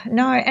 Oh,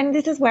 no. And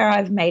this is where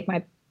I've made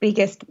my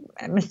biggest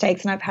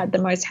mistakes and I've had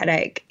the most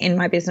headache in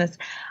my business.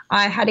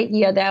 I had a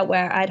year there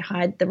where I'd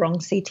hired the wrong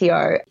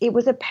CTO. It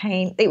was a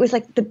pain. It was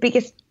like the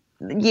biggest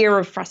year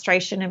of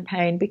frustration and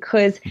pain,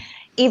 because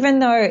even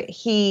though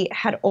he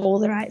had all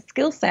the right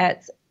skill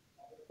sets,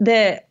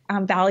 the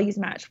values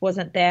match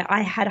wasn't there.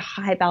 I had a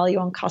high value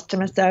on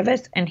customer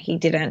service and he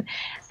didn't.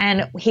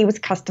 And he was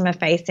customer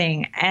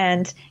facing,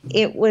 and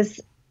it was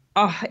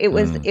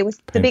the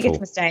biggest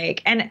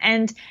mistake.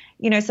 And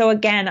so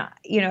again,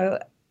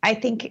 I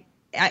think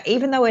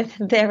even though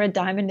they're a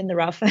diamond in the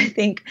rough, I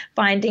think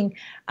finding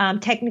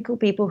technical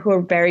people who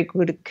are very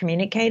good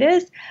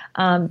communicators,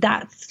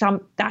 that's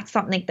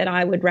something that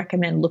I would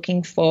recommend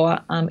looking for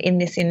in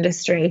this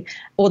industry.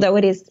 Although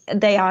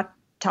they are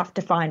tough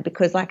to find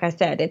because, like I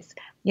said, it's,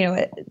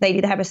 they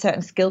either have a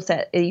certain skill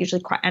set. They're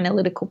usually quite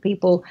analytical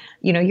people.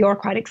 You're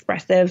quite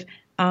expressive,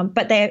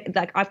 but they're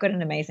like, I've got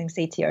an amazing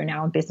CTO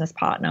now and business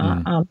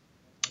partner.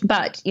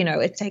 But,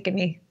 it's taken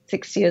me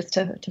 6 years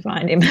to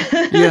find him.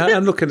 Yeah,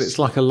 and look, and it's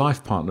like a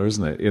life partner,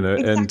 isn't it?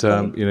 Exactly.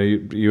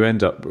 And you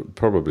end up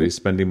probably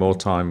spending more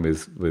time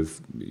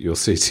with your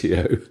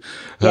CTO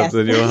Yes.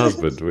 than your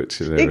husband,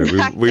 which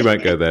Exactly. we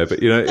won't go there.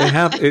 But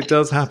it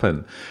does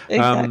happen.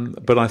 Exactly.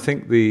 But I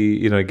think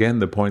again,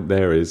 the point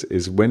there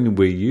is when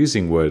we're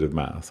using word of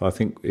mouth, I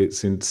think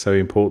it's so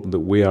important that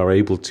we are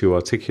able to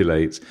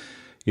articulate,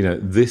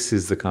 this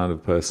is the kind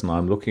of person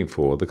I'm looking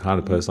for. The kind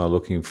of person I'm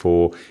looking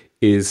for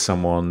is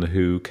someone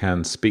who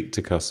can speak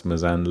to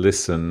customers and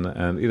listen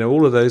and,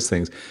 all of those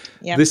things.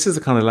 Yeah. This is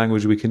the kind of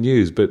language we can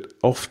use. But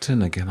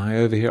often, again,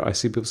 I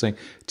see people saying,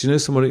 do you know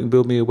someone who can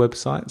build me a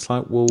website? It's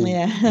like, well,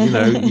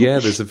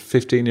 there's a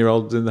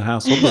 15-year-old in the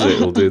house opposite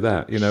who'll do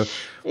that,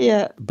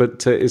 Yeah.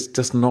 But it's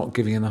just not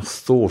giving enough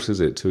thought, is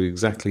it, to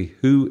exactly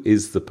who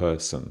is the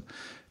person?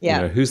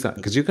 Yeah. Who's that?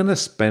 Because you're going to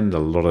spend a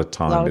lot of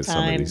time with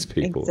some of these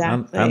people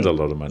and a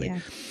lot of money. Yeah.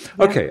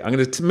 Okay, I'm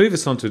going to move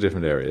us on to a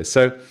different area.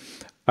 So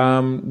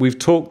we've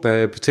talked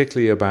there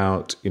particularly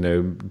about,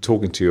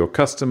 talking to your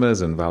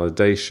customers and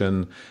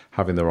validation,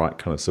 having the right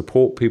kind of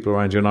support people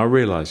around you. And I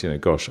realize, I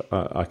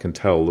can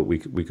tell that we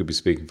could be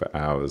speaking for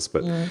hours.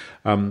 But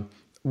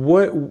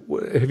what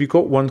have you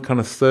got one kind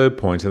of third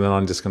point? And then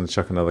I'm just going to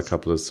chuck another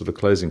couple of sort of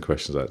closing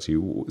questions out to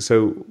you.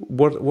 So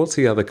what's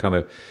the other kind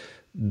of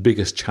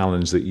biggest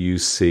challenge that you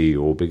see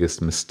or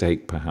biggest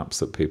mistake perhaps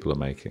that people are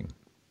making?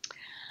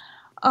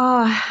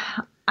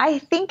 I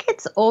think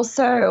it's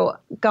also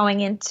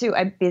going into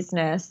a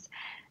business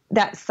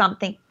that's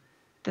something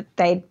that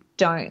they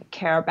don't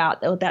care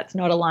about or that's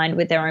not aligned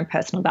with their own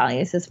personal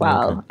values as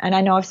well. Okay. And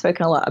I know I've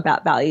spoken a lot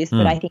about values,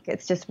 but I think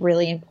it's just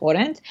really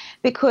important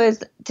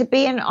because to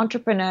be an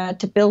entrepreneur,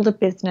 to build a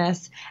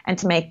business and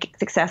to make it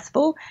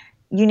successful,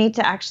 you need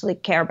to actually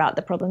care about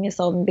the problem you're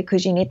solving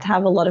because you need to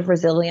have a lot of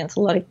resilience,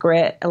 a lot of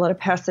grit, a lot of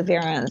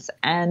perseverance,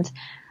 and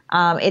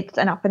it's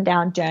an up and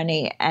down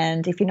journey.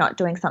 And if you're not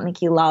doing something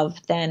you love,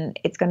 then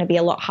it's going to be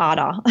a lot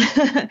harder.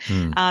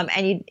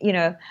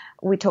 And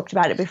we talked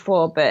about it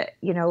before, but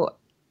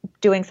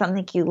doing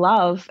something you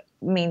love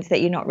means that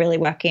you're not really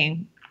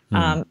working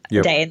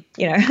day.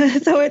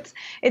 So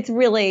it's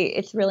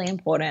really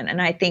important.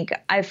 And I think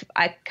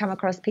I come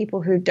across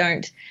people who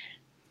don't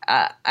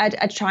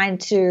are trying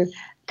to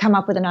come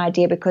up with an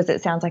idea because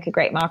it sounds like a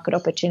great market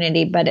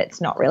opportunity, but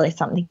it's not really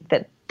something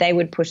that they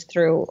would push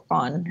through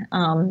on.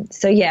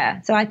 So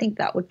I think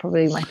that would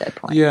probably be my third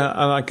point. Yeah,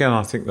 and again,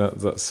 I think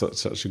that's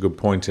such a good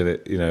point in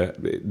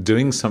it.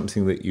 Doing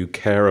something that you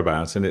care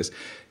about, and it's,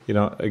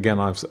 again,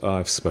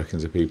 I've spoken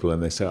to people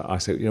and I say,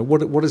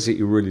 what is it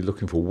you're really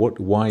looking for?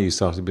 Why are you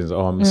starting business?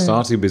 Oh, I'm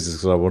starting business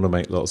because I want to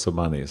make lots of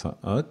money. It's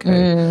like,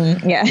 okay,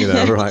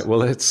 right. Well,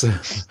 that's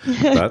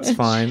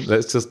fine.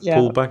 Let's just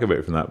pull back a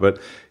bit from that. But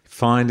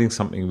finding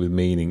something with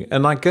meaning,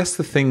 and I guess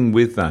the thing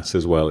with that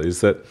as well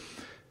is that,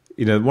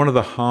 one of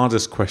the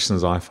hardest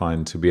questions I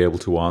find to be able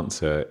to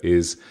answer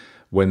is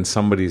when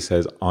somebody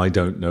says, I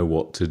don't know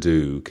what to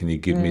do. Can you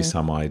give me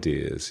some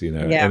ideas?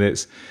 And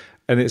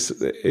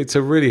it's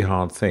a really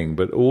hard thing,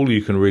 but all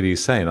you can really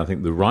say, and I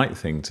think the right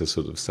thing to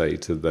sort of say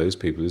to those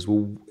people is,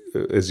 well,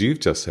 as you've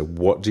just said,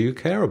 what do you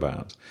care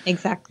about?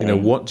 Exactly.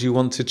 What do you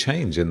want to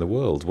change in the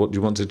world? What do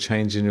you want to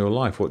change in your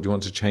life? What do you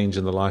want to change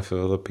in the life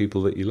of other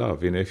people that you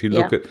love? If you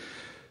look at,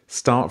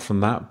 start from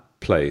that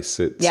place,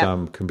 it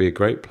can be a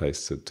great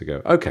place to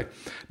go. Okay.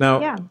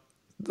 Now,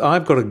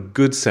 I've got a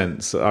good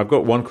sense. I've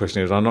got one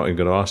question that I'm not even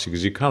going to ask you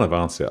because you kind of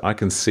answered it. I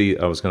can see,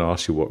 I was going to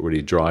ask you what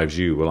really drives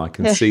you. Well, I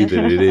can see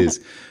that it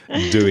is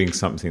doing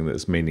something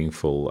that's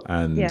meaningful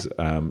and,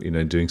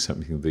 doing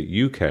something that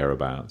you care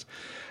about.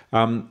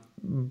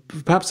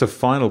 Perhaps a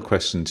final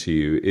question to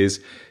you is,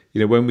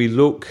 when we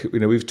look,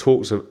 we've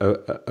talked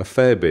a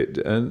fair bit,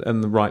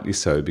 and rightly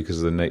so, because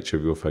of the nature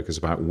of your focus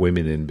about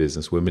women in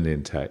business, women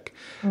in tech.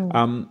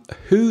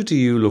 Who do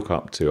you look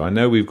up to? I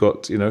know we've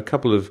got, a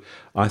couple of,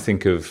 I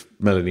think of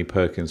Melanie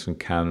Perkins from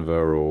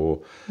Canva or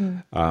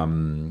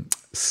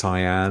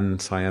Cyan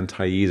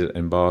Taid at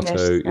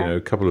Embato,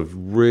 a couple of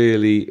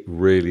really,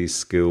 really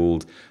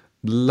skilled,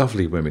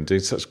 lovely women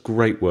doing such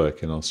great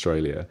work in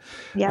Australia.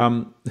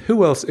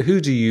 Who else? Who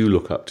do you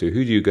look up to?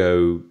 Who do you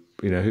go?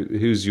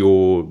 Who's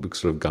your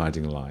sort of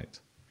guiding light?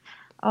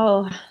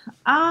 I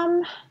have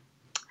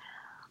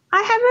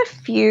a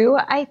few.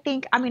 I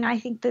think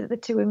that the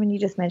two women you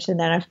just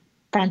mentioned that are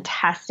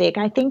fantastic.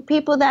 I think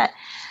people that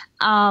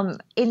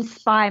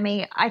inspire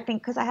me, I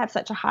think because I have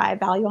such a high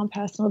value on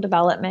personal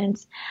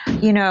development,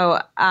 so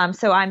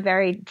I'm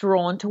very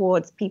drawn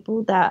towards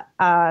people that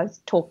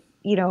talk,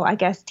 I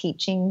guess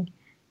teaching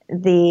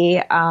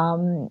the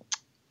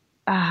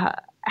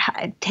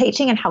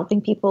teaching and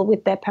helping people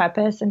with their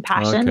purpose and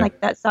passion. Okay.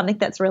 Like that's something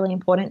that's really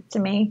important to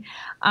me.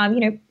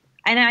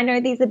 And I know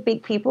these are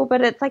big people,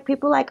 but it's like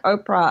people like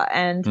Oprah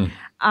and,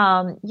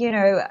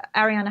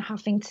 Ariana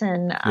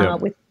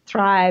Huffington with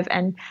Thrive,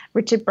 and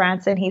Richard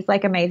Branson. He's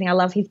like amazing. I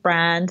love his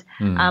brand.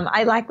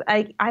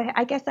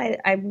 I guess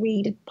I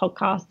read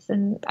podcasts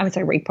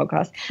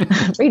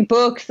read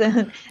books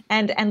and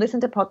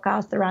listen to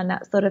podcasts around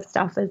that sort of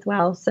stuff as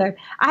well. So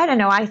I don't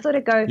know. I sort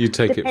of go. You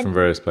take it from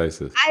various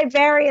places.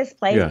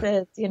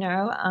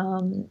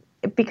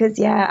 Because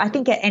I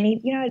think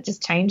it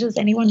just changes.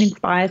 Anyone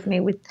inspires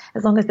me with,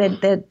 as long as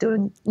they're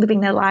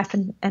living their life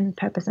and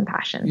purpose and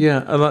passion.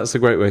 Yeah, and that's a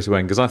great way to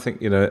end, because I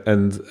think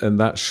and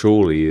that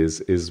surely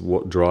is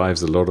what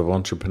drives a lot of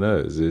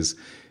entrepreneurs is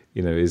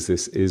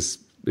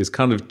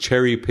kind of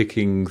cherry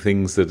picking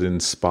things that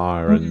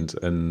inspire and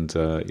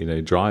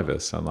drive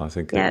us, and I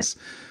think that's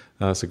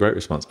a great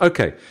response.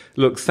 Okay,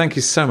 look, thank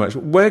you so much.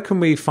 Where can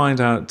we find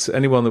out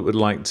anyone that would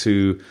like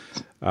to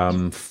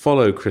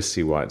follow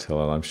Christie Whitehill?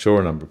 And I'm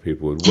sure a number of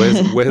people would.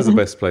 Where's the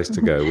best place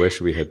to go? Where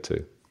should we head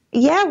to?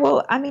 Yeah,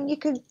 well, I mean, you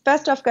could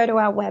first off go to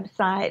our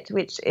website,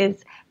 which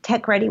is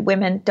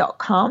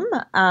techreadywomen.com,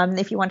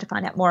 if you want to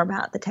find out more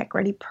about the Tech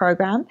Ready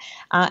program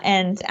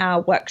and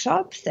our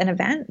workshops and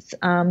events.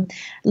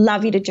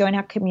 Love you to join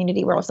our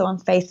community. We're also on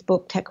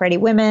Facebook, Tech Ready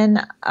Women,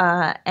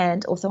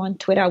 and also on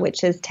Twitter,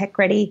 which is Tech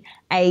Ready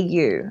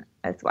AU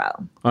as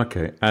well.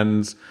 Okay,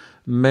 and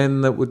men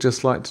that would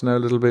just like to know a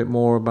little bit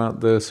more about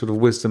the sort of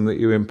wisdom that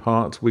you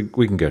impart, we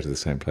can go to the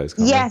same place,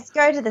 can't we? Yes,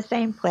 go to the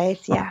same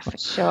place. Yeah, for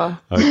sure.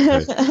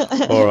 Okay.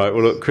 All right.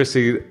 Well, look,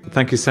 Christie,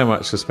 thank you so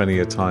much for spending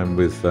your time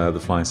with the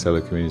Flying Solo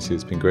community.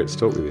 It's been great to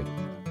talk with you.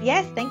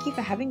 Yes, thank you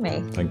for having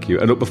me. Thank you.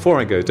 And look, before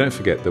I go, don't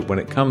forget that when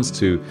it comes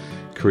to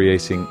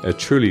creating a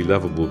truly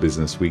lovable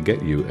business, we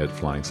get you at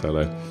Flying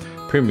Solo.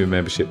 Premium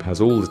membership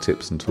has all the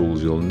tips and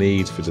tools you'll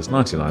need for just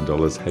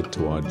 $99. Head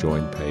to our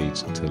join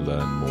page to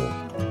learn more.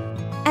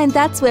 And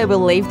that's where we'll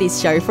leave this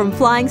show from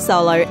Flying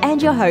Solo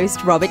and your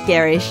host, Robert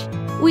Gerish.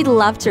 We'd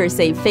love to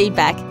receive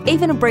feedback,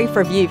 even a brief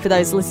review for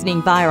those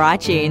listening via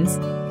iTunes.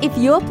 If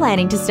you're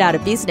planning to start a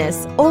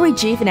business or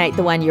rejuvenate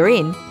the one you're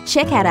in,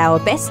 check out our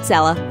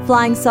bestseller,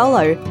 Flying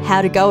Solo,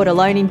 How to Go It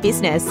Alone in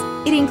Business.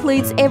 It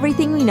includes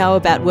everything we know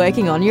about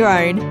working on your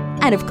own.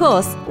 And of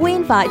course, we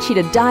invite you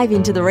to dive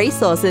into the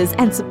resources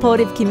and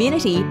supportive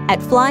community at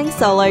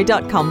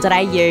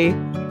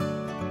flyingsolo.com.au.